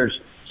saying is there's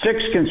 6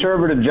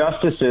 conservative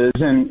justices,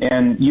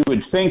 and you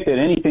would think that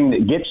anything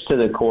that gets to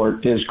the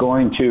court is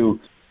going to,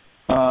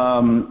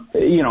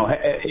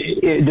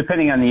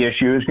 depending on the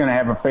issue, is going to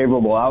have a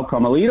favorable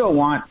outcome. Alito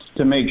wants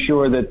to make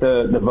sure that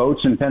the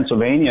votes in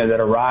Pennsylvania that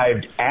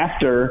arrived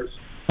after.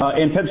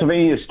 In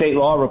Pennsylvania, state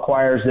law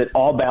requires that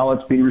all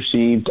ballots be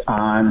received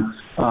on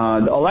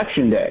the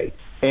election day.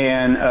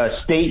 And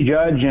a state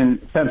judge in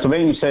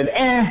Pennsylvania said,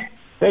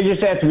 they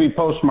just have to be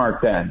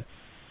postmarked then.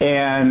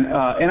 And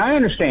I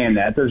understand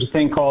that. There's a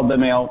thing called the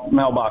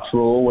mailbox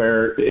rule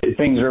where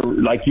things are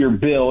like your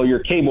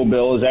cable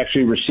bill is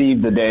actually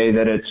received the day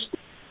that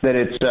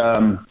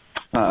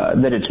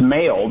it's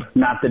mailed,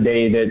 not the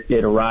day that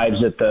it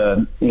arrives at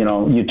the,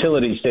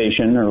 utility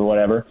station or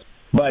whatever.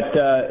 But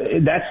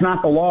that's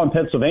not the law in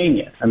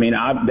Pennsylvania. I mean,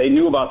 they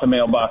knew about the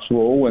mailbox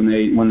rule when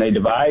they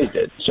devised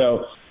it.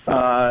 So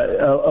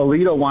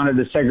Alito wanted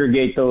to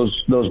segregate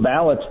those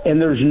ballots,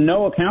 and there's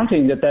no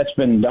accounting that's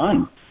been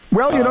done.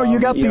 Well, you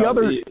got the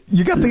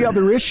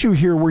other issue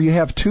here where you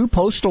have 2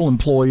 postal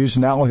employees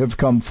now have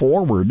come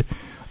forward,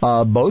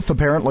 both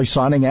apparently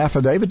signing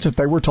affidavits that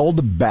they were told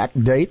to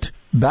backdate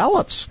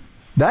ballots.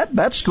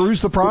 That screws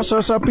the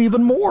process up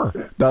even more,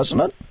 doesn't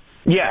it?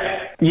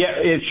 Yeah,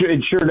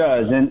 it sure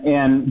does.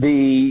 And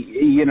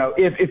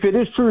if it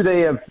is true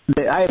I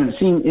haven't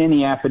seen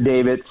any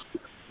affidavits,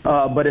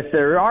 but if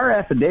there are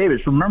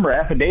affidavits, remember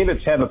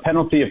affidavits have a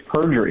penalty of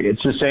perjury.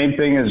 It's the same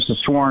thing as a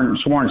sworn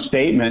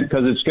statement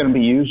because it's going to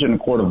be used in a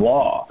court of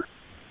law.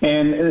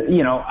 And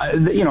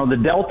the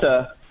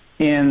delta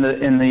in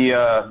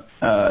the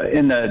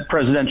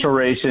presidential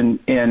race in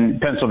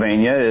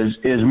Pennsylvania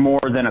is more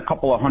than a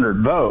couple of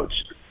hundred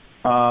votes.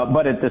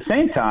 But at the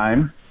same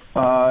time,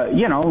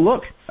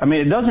 look, I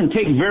mean, it doesn't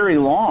take very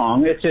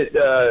long. It's at,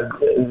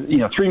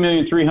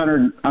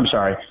 3,300,000. I'm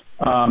sorry.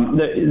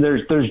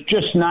 There's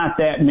just not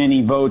that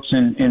many votes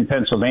in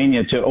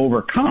Pennsylvania to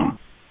overcome.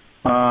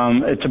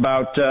 It's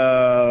about,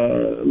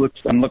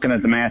 I'm looking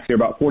at the math here,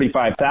 about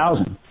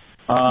 45,000.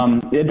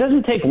 It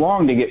doesn't take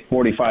long to get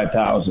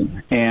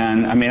 45,000.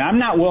 And I mean, I'm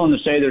not willing to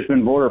say there's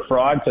been voter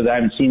fraud because I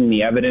haven't seen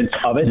any evidence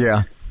of it.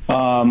 Yeah.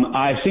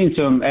 I've seen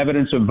some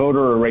evidence of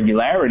voter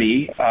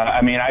irregularity.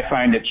 I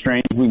find it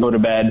strange. We go to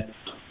bed.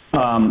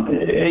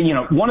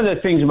 One of the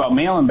things about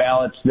mail-in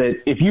ballots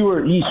that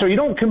you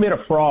don't commit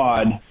a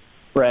fraud,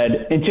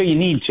 Fred, until you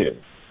need to.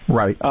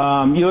 Right.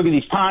 You look at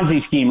these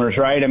Ponzi schemers,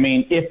 right? I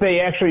mean, if they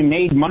actually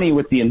made money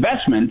with the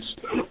investments,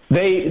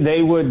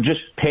 they would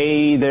just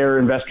pay their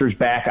investors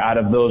back out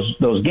of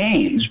those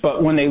gains.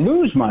 But when they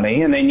lose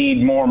money and they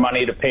need more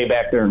money to pay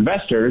back their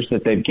investors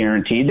that they've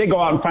guaranteed, they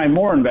go out and find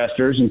more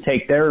investors and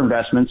take their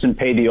investments and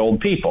pay the old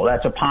people.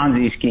 That's a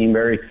Ponzi scheme,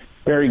 very,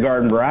 very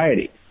garden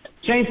variety.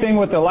 Same thing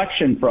with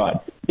election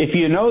fraud. If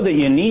you know that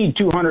you need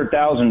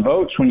 200,000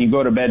 votes when you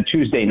go to bed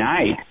Tuesday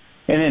night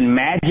and then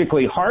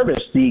magically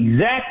harvest the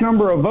exact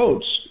number of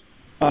votes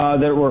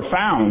that were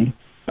found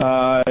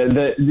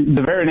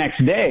the very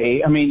next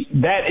day, I mean,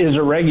 that is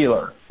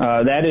irregular.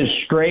 That is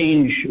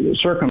strange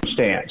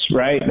circumstance,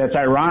 right? That's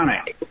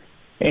ironic.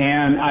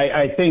 And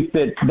I think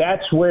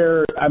that's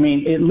where, I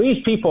mean, at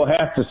least people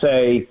have to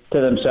say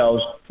to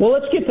themselves, well,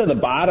 let's get to the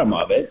bottom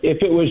of it.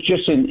 If it was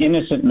just an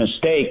innocent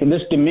mistake, and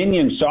this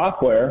Dominion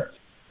software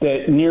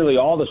that nearly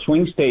all the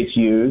swing states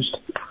used,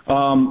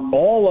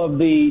 all of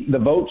the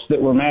votes that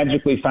were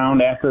magically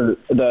found after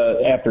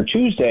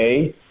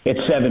Tuesday at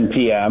 7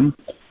 p.m.,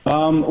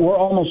 were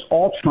almost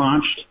all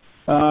tranched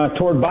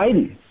toward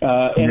Biden.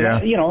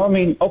 You know, I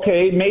mean,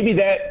 okay, maybe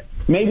that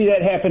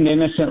happened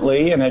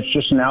innocently and it's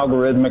just an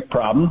algorithmic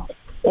problem,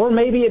 or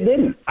maybe it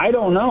didn't. I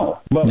don't know,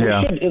 but we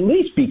should at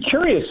least be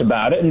curious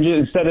about it, and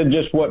instead of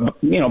just what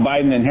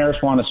Biden and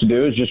Harris want us to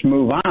do is just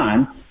move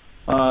on.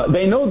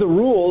 They know the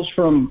rules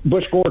from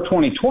Bush Gore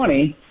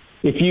 2020.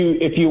 If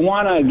you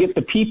want to get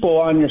the people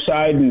on your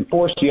side and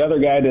force the other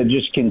guy to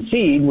just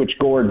concede, which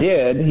Gore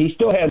did, he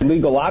still had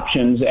legal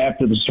options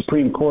after the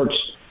Supreme Court's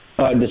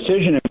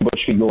decision in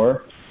Bush v.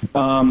 Gore.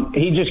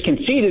 He just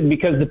conceded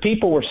because the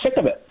people were sick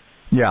of it.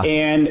 Yeah.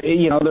 And,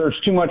 there's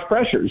too much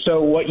pressure.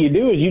 So what you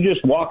do is you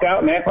just walk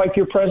out and act like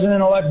you're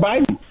President-elect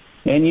Biden.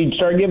 And you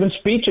start giving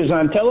speeches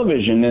on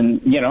television.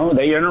 And,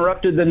 they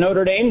interrupted the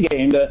Notre Dame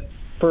game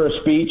for a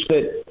speech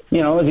that,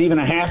 was even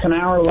a half an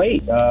hour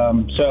late.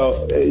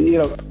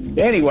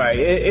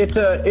 Anyway,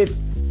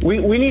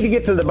 we need to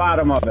get to the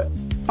bottom of it.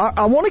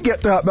 I want to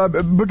get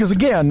to, because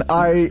again,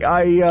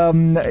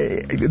 the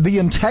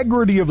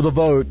integrity of the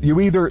vote,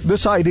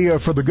 this idea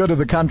for the good of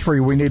the country,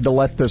 we need to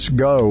let this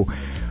go.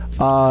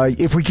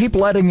 If we keep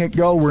letting it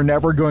go, we're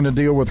never going to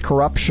deal with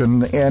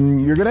corruption.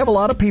 And you're going to have a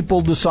lot of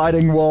people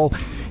deciding, well,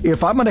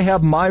 if I'm going to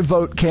have my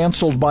vote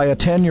canceled by a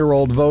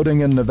 10-year-old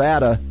voting in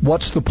Nevada,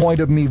 what's the point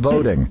of me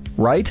voting,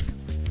 right?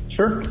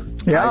 Sure.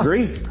 Yeah. I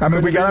agree. I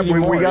mean, we got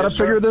to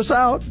figure this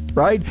out,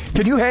 right?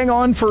 Can you hang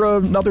on for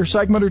another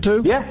segment or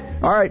two? Yeah.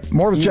 All right.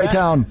 More with Jay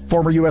Town,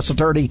 former U.S.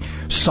 attorney,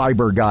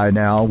 cyber guy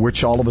now,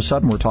 which all of a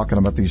sudden we're talking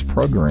about these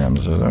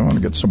programs. I want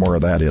to get some more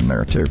of that in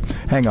there, too.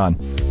 Hang on.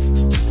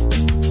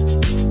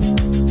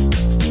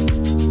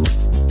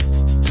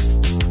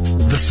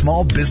 The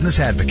Small Business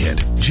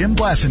Advocate, Jim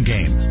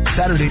Blasingame,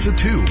 Saturdays at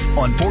 2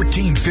 on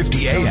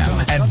 1450 AM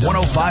and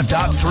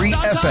 105.3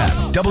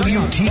 FM,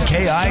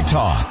 WTKI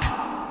Talk.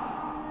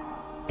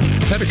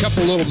 Had a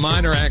couple little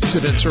minor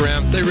accidents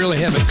around. They really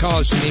haven't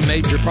caused any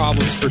major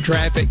problems for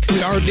traffic.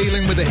 We are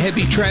dealing with a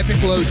heavy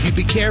traffic load. You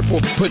be careful.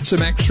 Put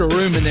some extra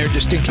room in there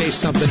just in case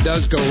something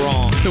does go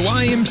wrong. The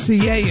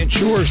YMCA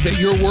ensures that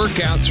your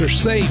workouts are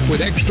safe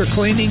with extra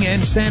cleaning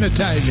and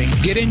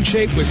sanitizing. Get in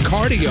shape with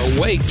cardio,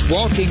 weights,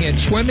 walking, and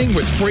swimming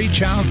with free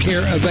child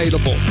care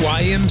available.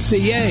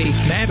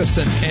 YMCA,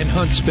 Madison, and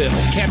Huntsville.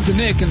 Captain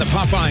Nick in the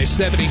Popeye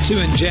 72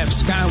 and Jeff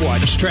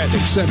Skywatch Traffic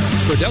Center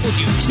for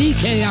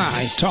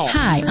WTKI Talk.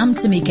 Hi, I'm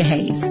Tamika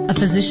Hayes, a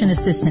physician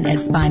assistant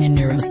at Spine and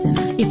Neuro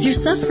Center. If you're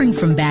suffering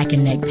from back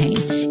and neck pain,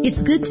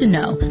 it's good to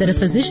know that a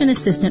physician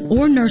assistant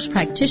or nurse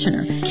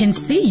practitioner can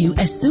see you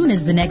as soon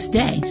as the next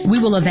day. We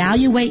will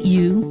evaluate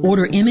you,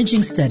 order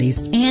imaging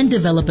studies, and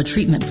develop a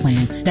treatment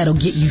plan that'll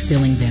get you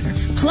feeling better.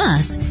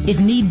 Plus,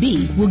 if need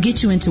be, we'll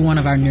get you into one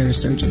of our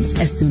neurosurgeons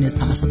as soon as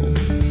possible.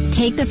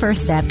 Take the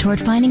first step toward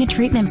finding a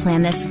treatment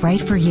plan that's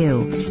right for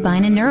you.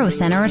 Spine and Neuro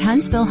Center at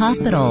Huntsville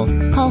Hospital.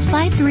 Call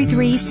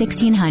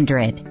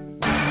 533-1600.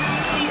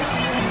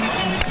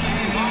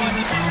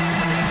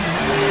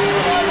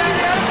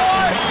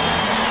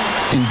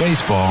 In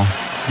baseball,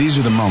 these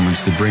are the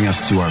moments that bring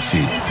us to our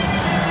feet.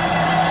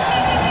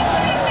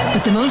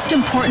 But the most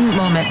important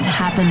moment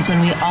happens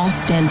when we all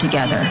stand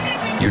together.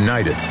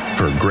 United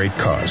for a great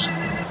cause.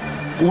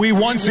 We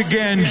once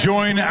again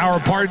join our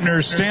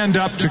partners Stand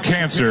Up to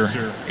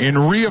Cancer in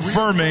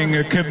reaffirming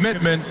a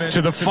commitment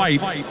to the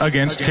fight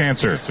against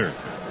cancer.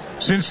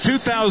 Since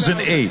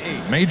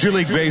 2008, Major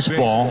League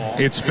Baseball,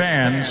 its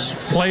fans,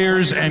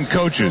 players, and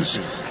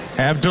coaches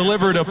have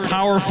delivered a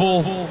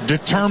powerful,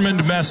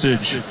 determined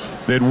message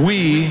that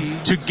we,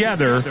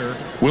 together,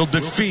 will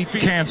defeat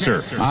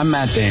cancer. I'm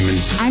Matt Damon.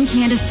 I'm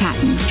Candace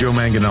Patton. Joe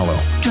Manganiello.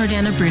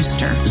 Jordana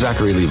Brewster.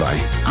 Zachary Levi.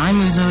 I'm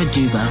Uzo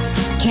Aduba.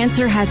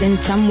 Cancer has in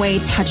some way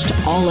touched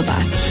all of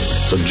us.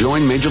 So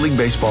join Major League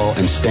Baseball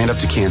and Stand Up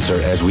to Cancer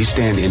as we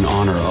stand in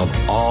honor of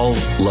all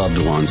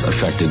loved ones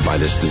affected by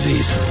this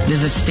disease.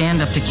 Visit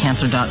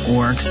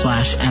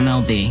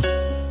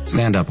standuptocancer.org/MLB.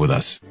 Stand up with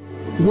us.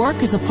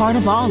 Work is a part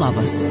of all of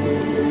us.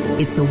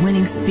 It's a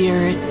winning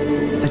spirit,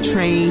 a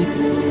trade,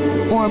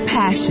 or a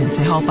passion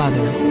to help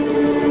others.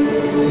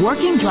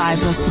 Working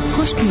drives us to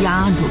push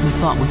beyond what we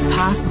thought was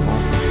possible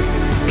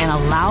and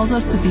allows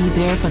us to be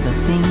there for the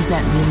things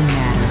that really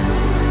matter.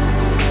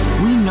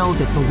 We know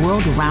that the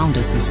world around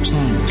us has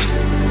changed,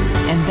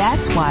 and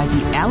that's why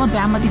the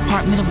Alabama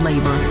Department of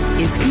Labor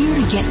is here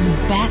to get you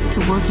back to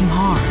working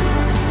hard.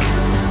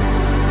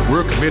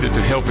 We're committed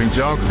to helping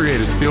job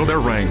creators fill their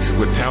ranks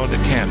with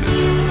talented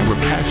candidates, and we're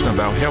passionate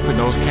about helping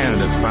those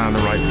candidates find the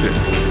right fit.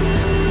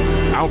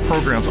 Our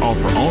programs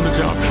offer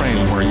on-the-job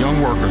training where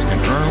young workers can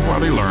earn while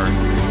they learn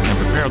and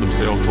prepare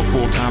themselves for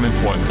full-time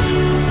employment.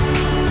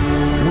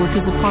 Work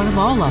is a part of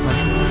all of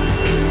us.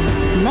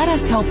 Let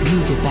us help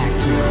you get back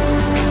to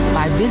it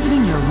by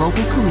visiting your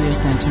local career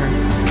center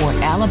or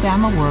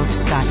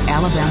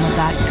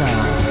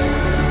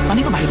alabamaworks.alabama.gov.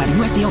 Funding provided by the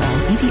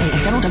USDOL, ETA,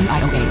 and Federal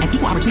WIOA and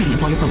Equal Opportunity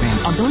Employer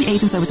Program. Auxiliary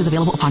aids and services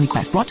available upon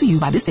request. Brought to you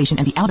by this station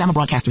and the Alabama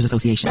Broadcasters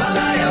Association.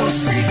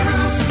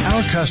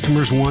 Our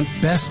customers want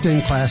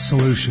best-in-class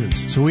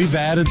solutions, so we've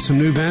added some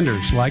new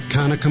vendors like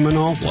Konica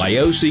Minolta.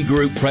 Lioci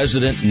Group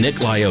President Nick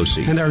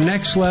Lioci. And our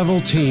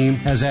next-level team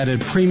has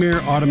added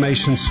premier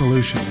automation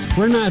solutions.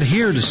 We're not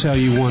here to sell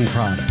you one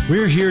product.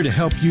 We're here to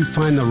help you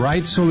find the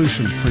right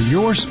solution for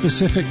your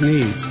specific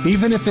needs,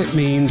 even if it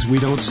means we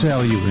don't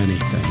sell you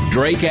anything.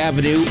 Drake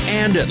Avenue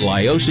and at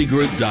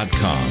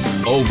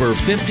LiosiGroup.com. Over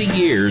 50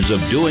 years of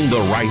doing the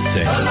right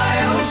thing. The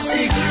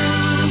Lioci Group.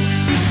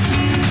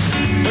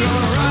 We're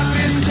gonna rock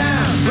this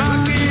town,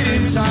 rock it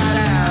inside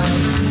out.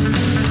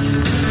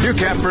 You a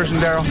cat person,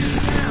 Daryl?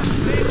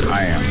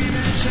 I am.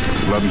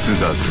 Love him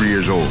since I was 3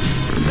 years old.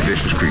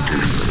 Vicious creature.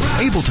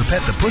 Able to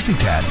pet the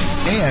pussycat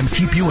and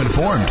keep you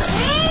informed.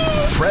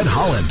 Fred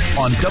Holland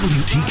on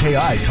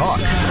WTKI Talk.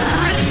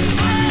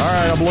 All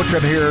right, I'm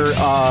looking here.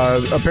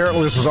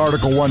 Apparently, this is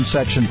Article 1,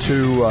 Section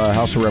 2.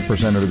 House of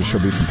Representatives shall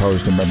be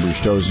composed of members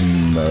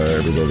chosen.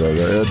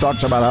 It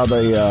talks about how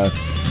they...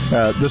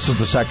 this is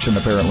the section,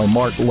 apparently,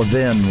 Mark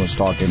Levin was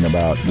talking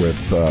about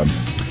with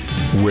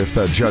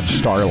Judge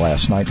Starr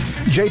last night.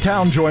 Jay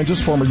Town joins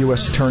us, former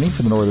U.S. Attorney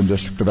for the Northern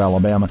District of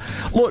Alabama.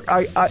 Look,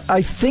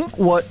 I think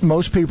what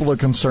most people are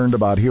concerned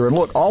about here, and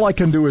look, all I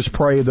can do is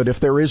pray that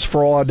if there is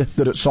fraud,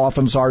 that it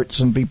softens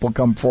hearts and people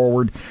come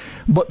forward.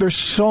 But there's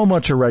so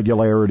much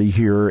irregularity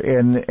here,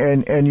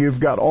 and you've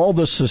got all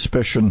this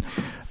suspicion.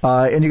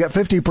 And you got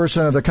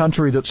 50% of the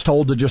country that's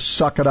told to just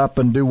suck it up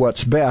and do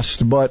what's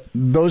best. But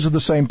those are the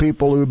same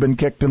people who've been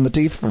kicked in the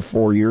teeth for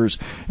 4 years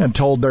and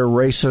told they're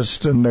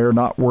racist and they're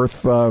not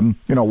worth,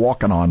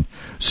 walking on.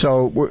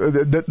 So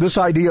this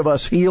idea of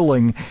us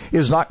healing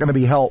is not going to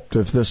be helped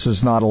if this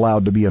is not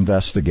allowed to be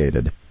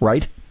investigated,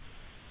 right?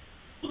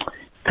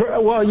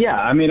 Well, yeah.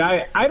 I mean,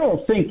 I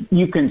don't think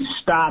you can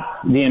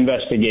stop the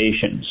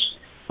investigations.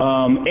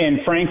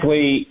 And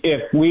frankly,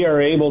 if we are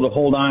able to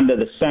hold on to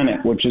the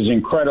Senate, which is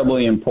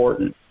incredibly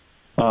important,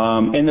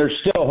 and there's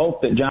still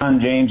hope that John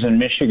James in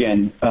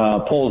Michigan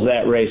pulls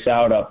that race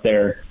out up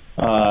there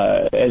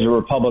as a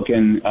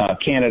Republican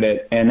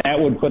candidate, and that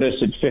would put us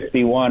at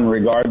 51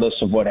 regardless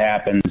of what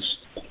happens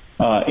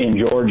in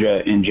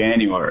Georgia in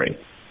January.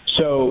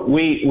 So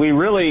we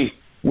really,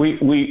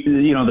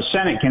 the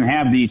Senate can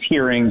have these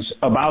hearings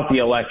about the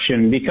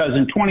election because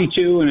in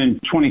 22 and in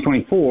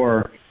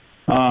 2024,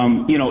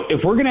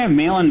 if we're going to have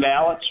mail-in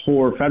ballots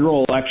for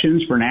federal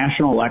elections, for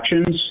national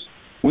elections,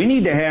 we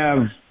need to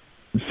have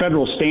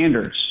federal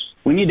standards.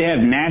 We need to have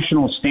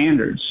national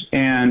standards.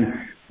 And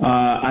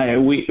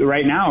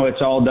right now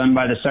it's all done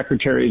by the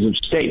secretaries of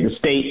state, the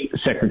state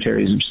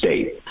secretaries of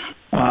state.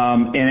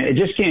 And it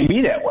just can't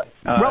be that way.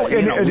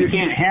 We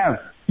can't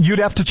have... You'd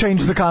have to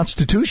change the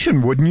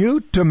Constitution, wouldn't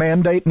you, to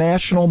mandate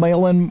national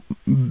mail-in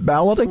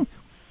balloting?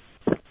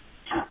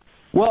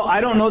 Well,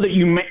 I don't know that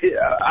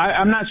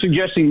I'm not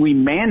suggesting we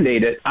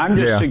mandate it. I'm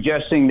just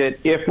suggesting that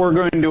if we're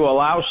going to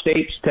allow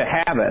states to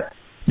have it,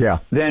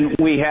 then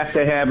we have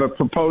to have the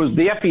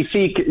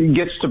FEC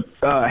gets to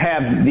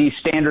have these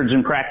standards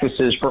and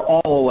practices for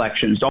all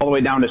elections, all the way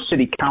down to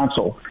city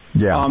council.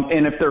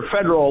 And if they're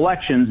federal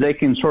elections, they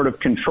can sort of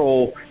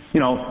control,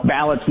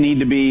 ballots need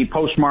to be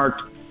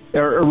postmarked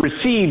or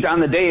received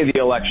on the day of the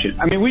election.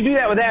 I mean, we do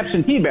that with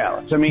absentee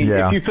ballots. I mean,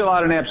 if you fill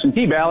out an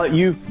absentee ballot,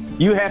 you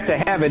have to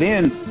have it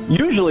in.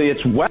 Usually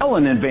it's well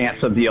in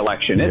advance of the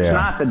election. It's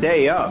not the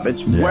day of.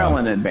 It's well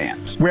in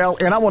advance. Well,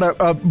 and I want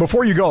to,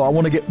 before you go, I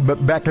want to get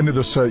back into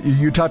this.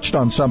 You touched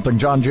on something.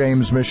 John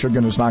James,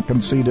 Michigan, is not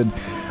conceded.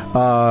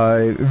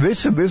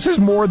 This is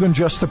more than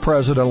just the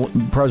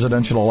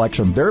presidential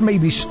election. There may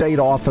be state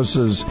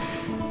offices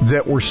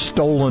that were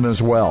stolen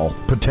as well,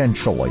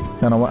 potentially,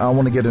 and I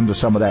want to get into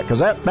some of that because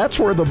that's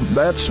where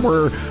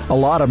a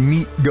lot of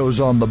meat goes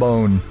on the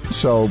bone.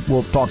 So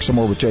we'll talk some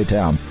more with Jay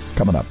Town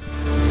coming up.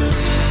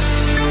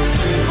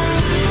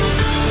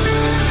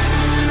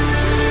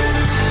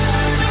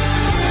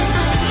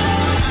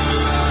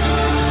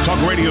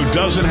 Talk radio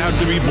doesn't have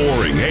to be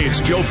boring. Hey,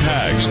 it's Joe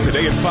Pags.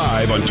 Today at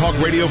 5 on Talk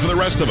Radio for the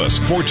rest of us.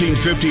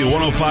 1450 and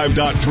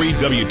 105.3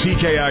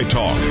 WTKI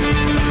Talk.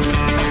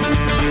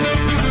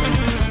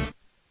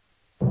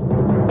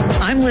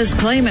 I'm Liz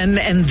Clayman,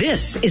 and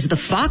this is the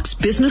Fox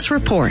Business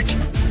Report.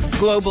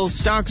 Global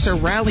stocks are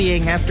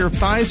rallying after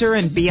Pfizer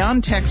and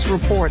BioNTech's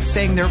report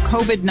saying their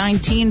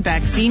COVID-19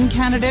 vaccine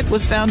candidate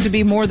was found to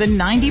be more than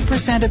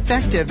 90%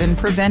 effective in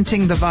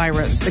preventing the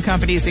virus. The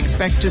companies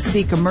expect to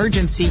seek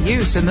emergency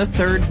use in the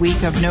third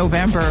week of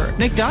November.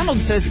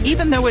 McDonald's says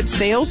even though its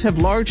sales have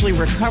largely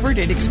recovered,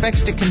 it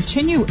expects to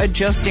continue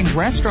adjusting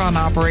restaurant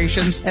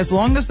operations as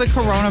long as the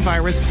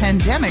coronavirus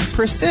pandemic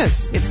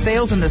persists. Its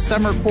sales in the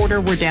summer quarter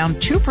were down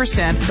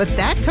 2%, but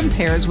that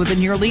compares with a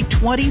nearly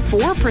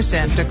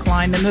 24%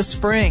 decline in the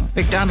spring.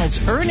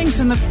 McDonald's earnings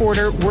in the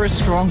quarter were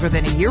stronger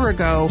than a year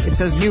ago. It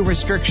says new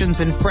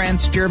restrictions in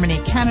France, Germany,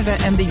 Canada,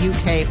 and the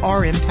UK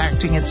are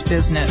impacting its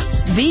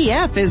business.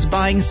 VF is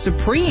buying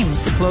Supreme.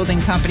 The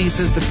clothing company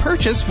says the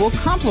purchase will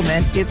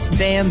complement its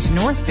Vans,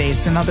 North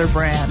Face, and other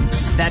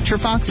brands. That's your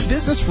Fox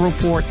Business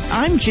Report.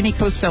 I'm Ginny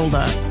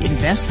Coselda.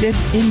 Invested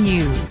in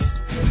you.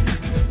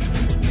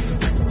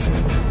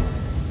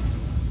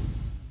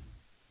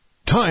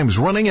 Time's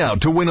running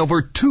out to win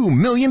over $2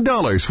 million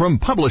from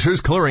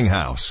Publishers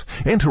Clearinghouse.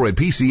 Enter at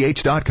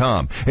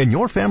PCH.com, and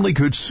your family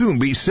could soon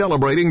be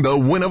celebrating the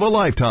win of a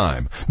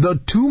lifetime. The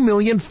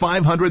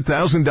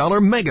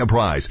 $2,500,000 mega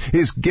prize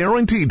is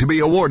guaranteed to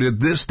be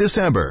awarded this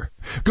December.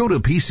 Go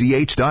to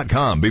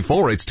PCH.com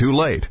before it's too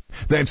late.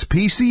 That's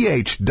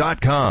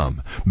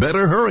PCH.com.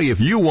 Better hurry if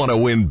you want to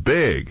win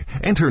big.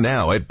 Enter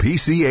now at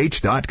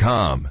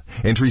PCH.com.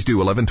 Entries due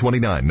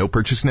 11/29. No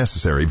purchase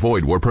necessary.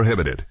 Void where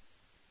prohibited.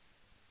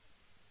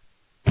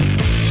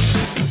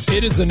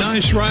 It is a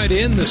nice ride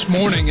in this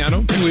morning. I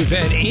don't think we've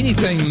had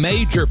anything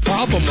major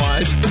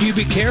problem-wise. You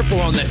be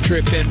careful on that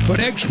trip in. Put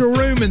extra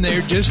room in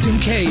there just in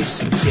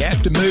case. If you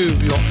have to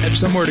move, you'll have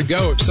somewhere to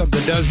go if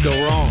something does go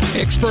wrong.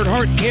 Expert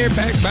heart care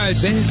backed by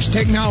advanced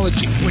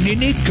technology. When you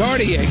need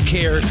cardiac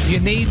care, you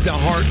need the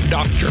Heart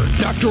Doctor.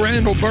 Dr.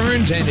 Randall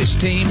Burns and his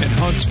team at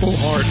Huntsville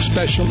Heart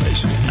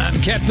Specialist. I'm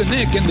Captain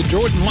Nick in the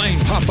Jordan Lane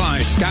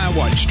Popeye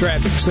Skywatch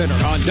Traffic Center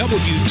on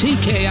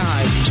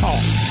WTKI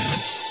Talk.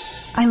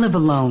 I live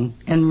alone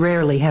and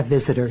rarely have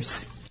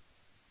visitors.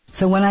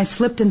 So when I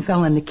slipped and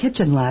fell in the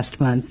kitchen last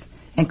month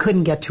and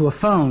couldn't get to a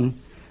phone,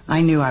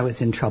 I knew I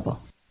was in trouble.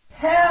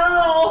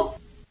 Help!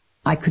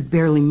 I could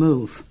barely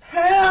move.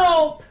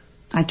 Help!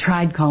 I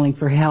tried calling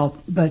for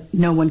help, but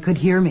no one could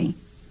hear me.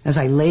 As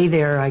I lay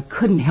there, I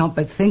couldn't help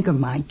but think of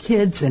my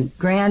kids and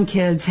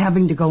grandkids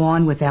having to go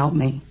on without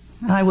me.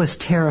 I was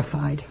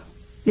terrified.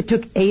 It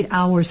took 8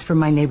 hours for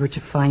my neighbor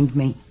to find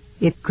me.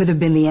 It could have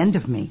been the end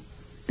of me.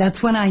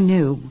 That's when I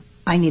knew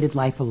I needed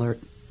Life Alert.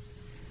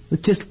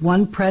 With just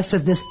one press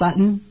of this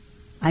button,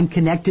 I'm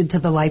connected to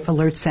the Life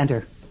Alert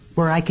Center,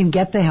 where I can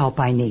get the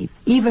help I need,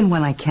 even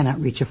when I cannot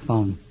reach a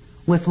phone.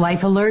 With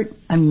Life Alert,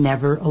 I'm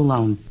never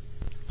alone.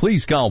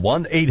 Please call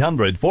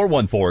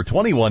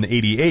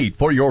 1-800-414-2188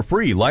 for your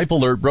free Life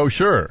Alert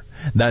brochure.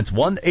 That's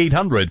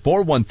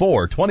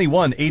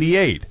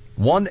 1-800-414-2188.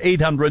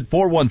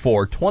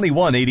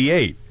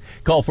 1-800-414-2188.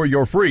 Call for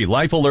your free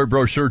Life Alert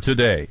brochure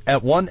today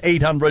at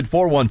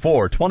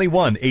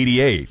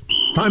 1-800-414-2188.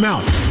 Time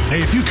out.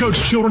 Hey, if you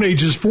coach children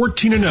ages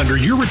 14 and under,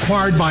 you're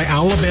required by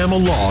Alabama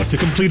law to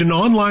complete an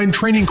online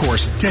training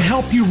course to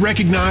help you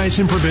recognize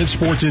and prevent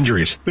sports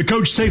injuries. The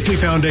Coach Safely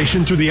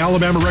Foundation through the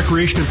Alabama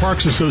Recreation and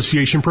Parks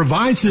Association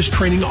provides this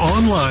training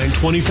online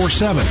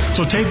 24/7.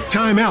 So take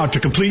time out to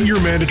complete your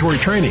mandatory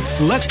training.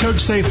 Let's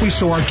coach safely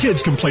so our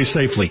kids can play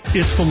safely.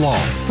 It's the law.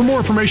 For more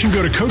information,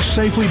 go to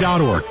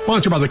CoachSafely.org.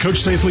 Sponsored by the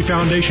Coach Safely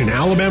Foundation,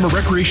 Alabama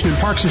Recreation and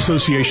Parks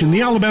Association,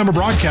 the Alabama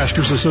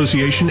Broadcasters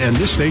Association, and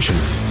this station.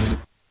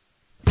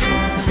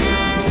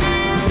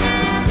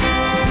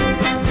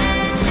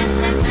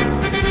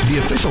 The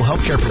official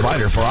healthcare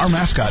provider for our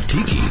mascot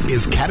Tiki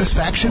is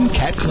Catisfaction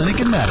Cat Clinic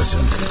in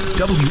Madison.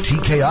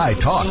 WTKI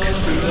Talk.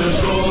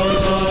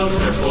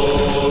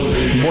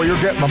 Boy,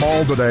 you're getting them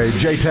all today.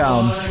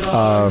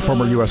 J-Town,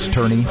 former U.S.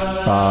 attorney.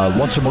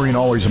 Once a Marine,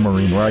 always a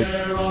Marine, right?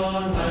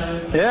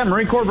 Yeah,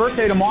 Marine Corps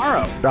birthday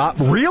tomorrow.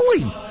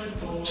 Really?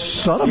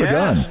 Son of a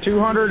gun.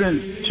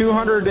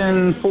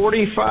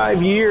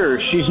 245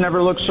 years. She's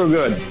never looked so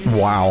good.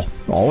 Wow.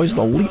 Always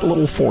the elite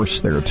little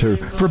force there, too.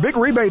 For big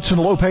rebates and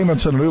low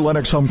payments in a new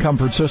Lennox home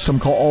comfort system,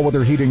 call All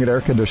Weather Heating and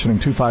Air Conditioning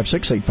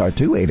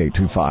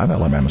 256-852-8825.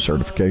 Alabama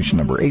certification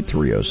number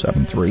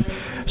 83073.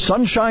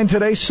 Sunshine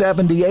today,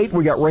 78.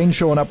 We got rain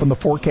showing up in the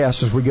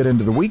forecast as we get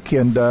into the week,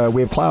 and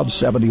we have clouds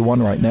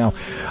 71 right now.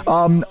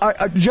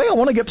 Jay, I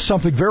want to get to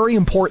something very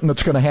important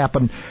that's going to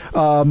happen.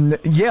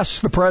 Yes,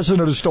 the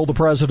president is still the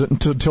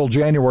president until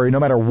January, no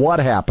matter what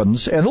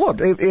happens. And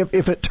look,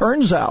 if it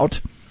turns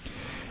out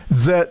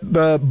that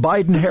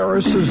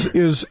Biden-Harris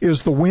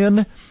is the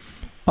win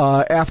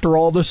after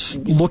all this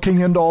looking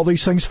into all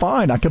these things,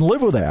 fine, I can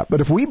live with that.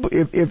 But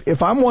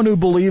if I'm one who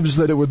believes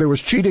that there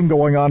was cheating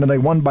going on and they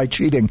won by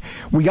cheating,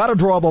 we got to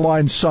draw the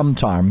line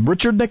sometime.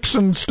 Richard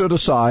Nixon stood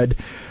aside.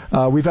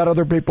 We've had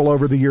other people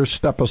over the years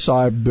step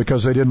aside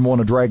because they didn't want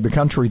to drag the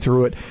country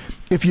through it.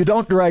 If you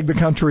don't drag the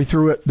country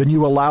through it, then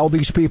you allow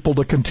these people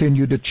to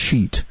continue to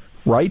cheat,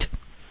 right?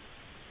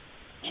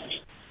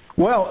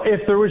 Well,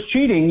 if there was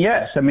cheating,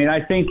 yes. I mean, I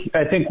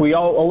think we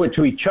all owe it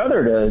to each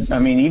other to, I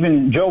mean,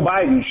 even Joe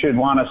Biden should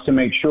want us to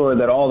make sure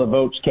that all the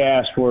votes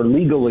cast were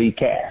legally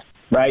cast,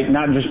 right?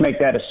 Not just make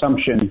that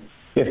assumption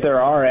if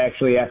there are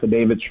actually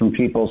affidavits from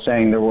people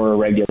saying there were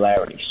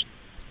irregularities.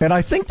 And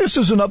I think this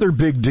is another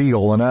big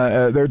deal, and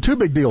there are two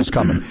big deals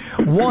coming.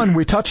 One,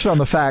 we touched on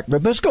the fact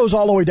that this goes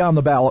all the way down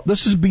the ballot.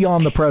 This is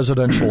beyond the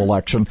presidential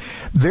election.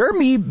 There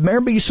may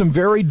be some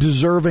very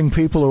deserving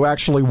people who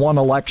actually won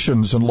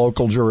elections in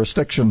local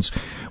jurisdictions.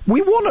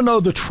 We want to know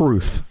the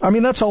truth. I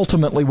mean, that's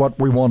ultimately what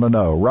we want to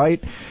know,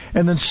 right?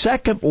 And then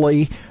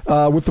secondly,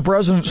 with the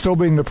president still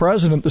being the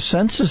president, the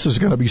census is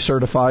going to be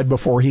certified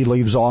before he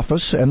leaves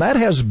office, and that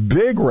has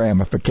big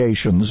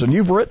ramifications, and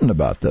you've written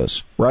about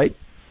this, right?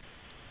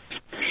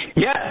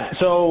 Yeah,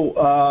 so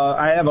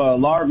I have a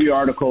law review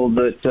article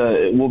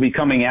that will be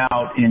coming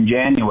out in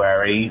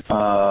January,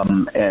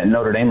 at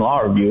Notre Dame Law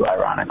Review,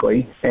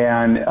 ironically,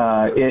 and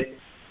it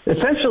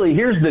essentially,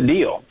 here's the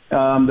deal.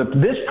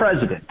 This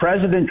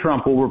President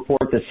Trump, will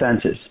report the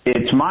census.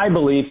 It's my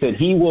belief that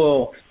he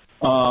will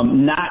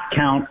not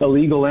count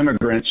illegal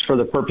immigrants for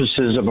the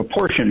purposes of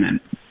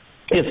apportionment.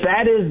 If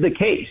that is the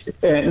case,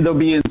 there'll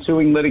be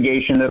ensuing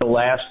litigation that'll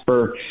last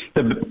for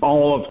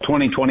all of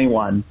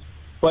 2021.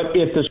 But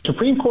if the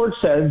Supreme Court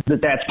says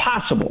that that's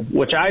possible,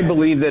 which I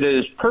believe that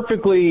is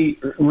perfectly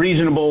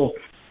reasonable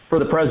for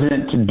the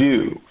president to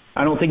do,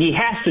 I don't think he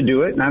has to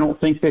do it, and I don't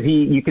think that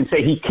you can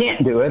say he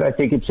can't do it. I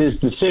think it's his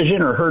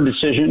decision or her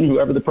decision,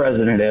 whoever the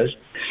president is,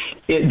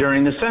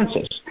 during the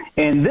census.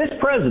 And this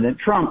president,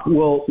 Trump,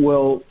 will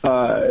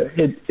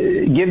give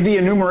the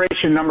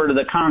enumeration number to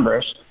the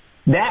Congress.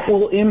 That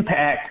will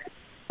impact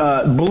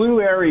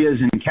blue areas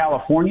in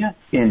California,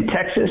 in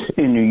Texas,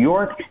 in New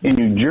York, in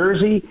New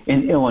Jersey,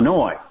 in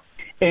Illinois.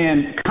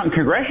 And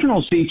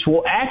congressional seats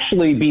will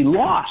actually be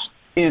lost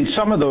in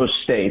some of those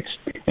states.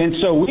 And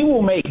so we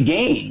will make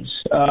gains.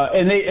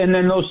 And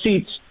then those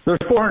seats, there's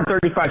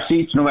 435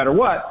 seats no matter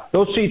what.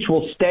 Those seats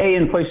will stay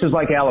in places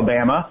like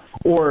Alabama,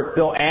 or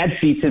they'll add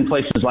seats in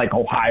places like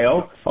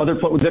Ohio, other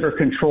places that are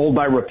controlled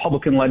by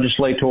Republican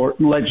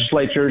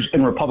legislatures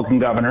and Republican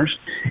governors.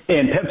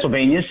 In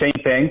Pennsylvania,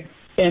 same thing.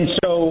 And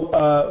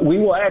so we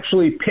will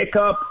actually pick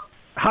up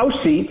House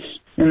seats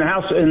in the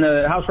House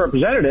of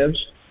Representatives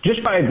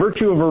just by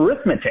virtue of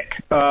arithmetic,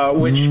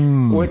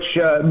 which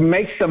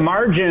makes the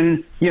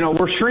margin.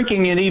 We're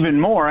shrinking it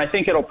even more. I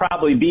think it'll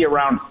probably be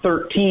around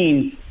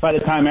 13 by the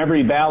time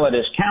every ballot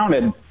is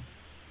counted.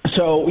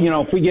 So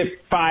if we get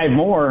 5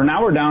 more,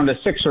 now we're down to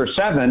 6 or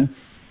 7,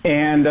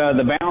 and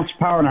the balance of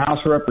power in the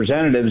House of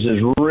Representatives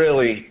is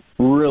really,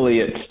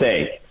 really at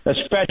stake,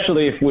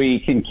 especially if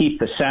we can keep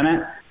the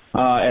Senate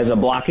as a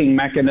blocking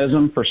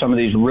mechanism for some of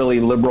these really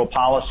liberal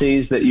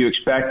policies that you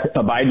expect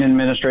a Biden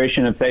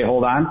administration, if they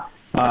hold on,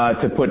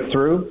 to put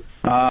through.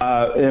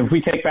 If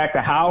we take back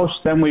the House,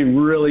 then we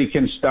really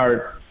can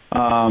start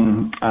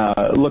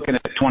looking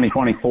at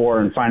 2024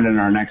 and finding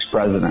our next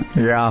president.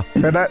 Yeah,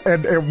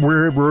 and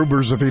we're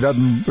rumors if he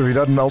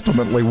doesn't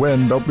ultimately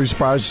win, don't be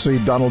surprised to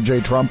see Donald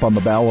J. Trump on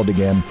the ballot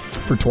again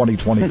for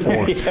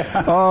 2024.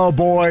 Yeah. Oh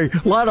boy,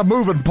 a lot of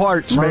moving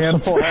parts,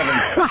 Merciful man.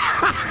 Heaven.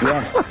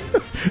 Yeah.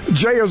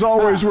 Jay, as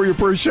always, we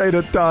appreciate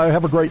it.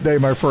 Have a great day,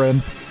 my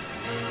friend.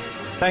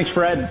 Thanks,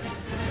 Fred.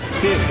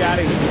 See you,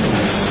 Scotty.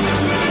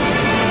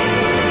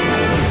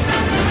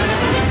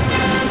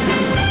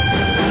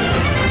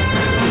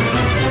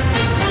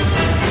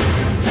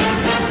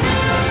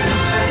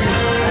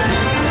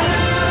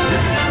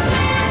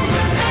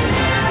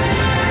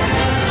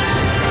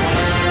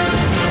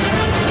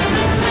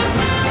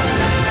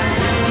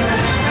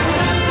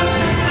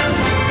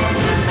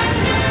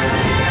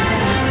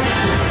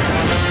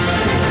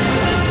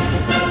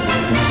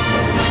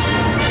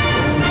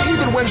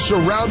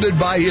 Surrounded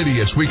by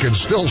idiots, we can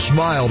still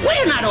smile.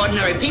 We're not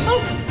ordinary people.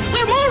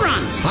 We're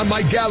morons. I'm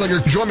Mike Gallagher.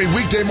 Join me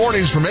weekday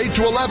mornings from 8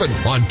 to 11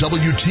 on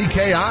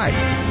WTKI. In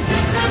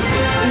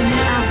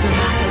the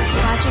aftermath of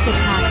tragic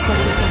attacks such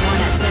as the one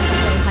at Santa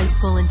Fe High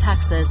School in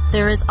Texas,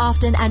 there is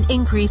often an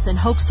increase in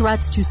hoax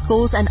threats to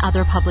schools and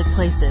other public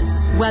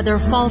places. Whether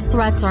false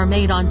threats are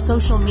made on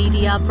social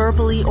media,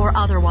 verbally or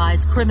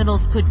otherwise,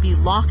 criminals could be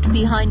locked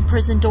behind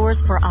prison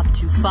doors for up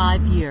to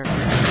 5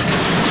 years.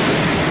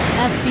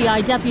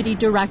 FBI Deputy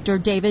Director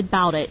David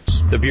Bowditch.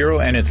 The Bureau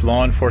and its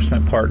law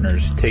enforcement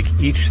partners take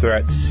each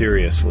threat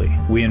seriously.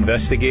 We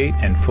investigate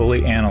and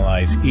fully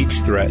analyze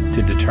each threat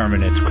to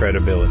determine its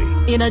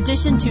credibility. In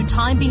addition to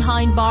time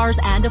behind bars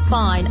and a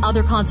fine,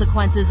 other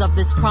consequences of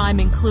this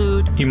crime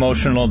include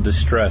emotional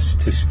distress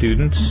to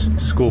students,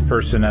 school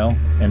personnel,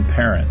 and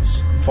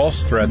parents.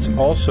 False threats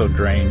also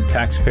drain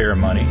taxpayer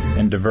money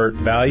and divert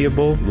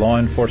valuable law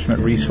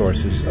enforcement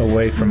resources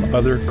away from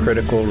other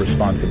critical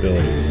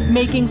responsibilities.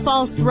 Making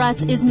false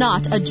threats is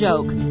not a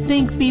joke.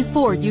 Think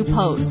before you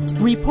post.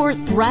 Report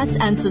threats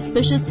and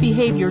suspicious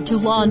behavior to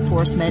law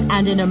enforcement,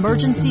 and in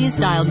emergencies,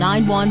 dial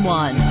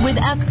 911. With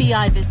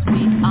FBI This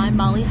Week, I'm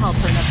Molly Halpern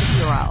of the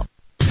Bureau.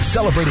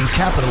 Celebrating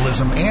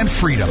capitalism and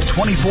freedom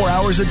 24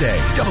 hours a day.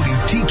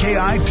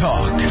 WTKI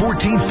Talk,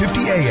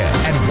 1450 AM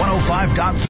and 105.3.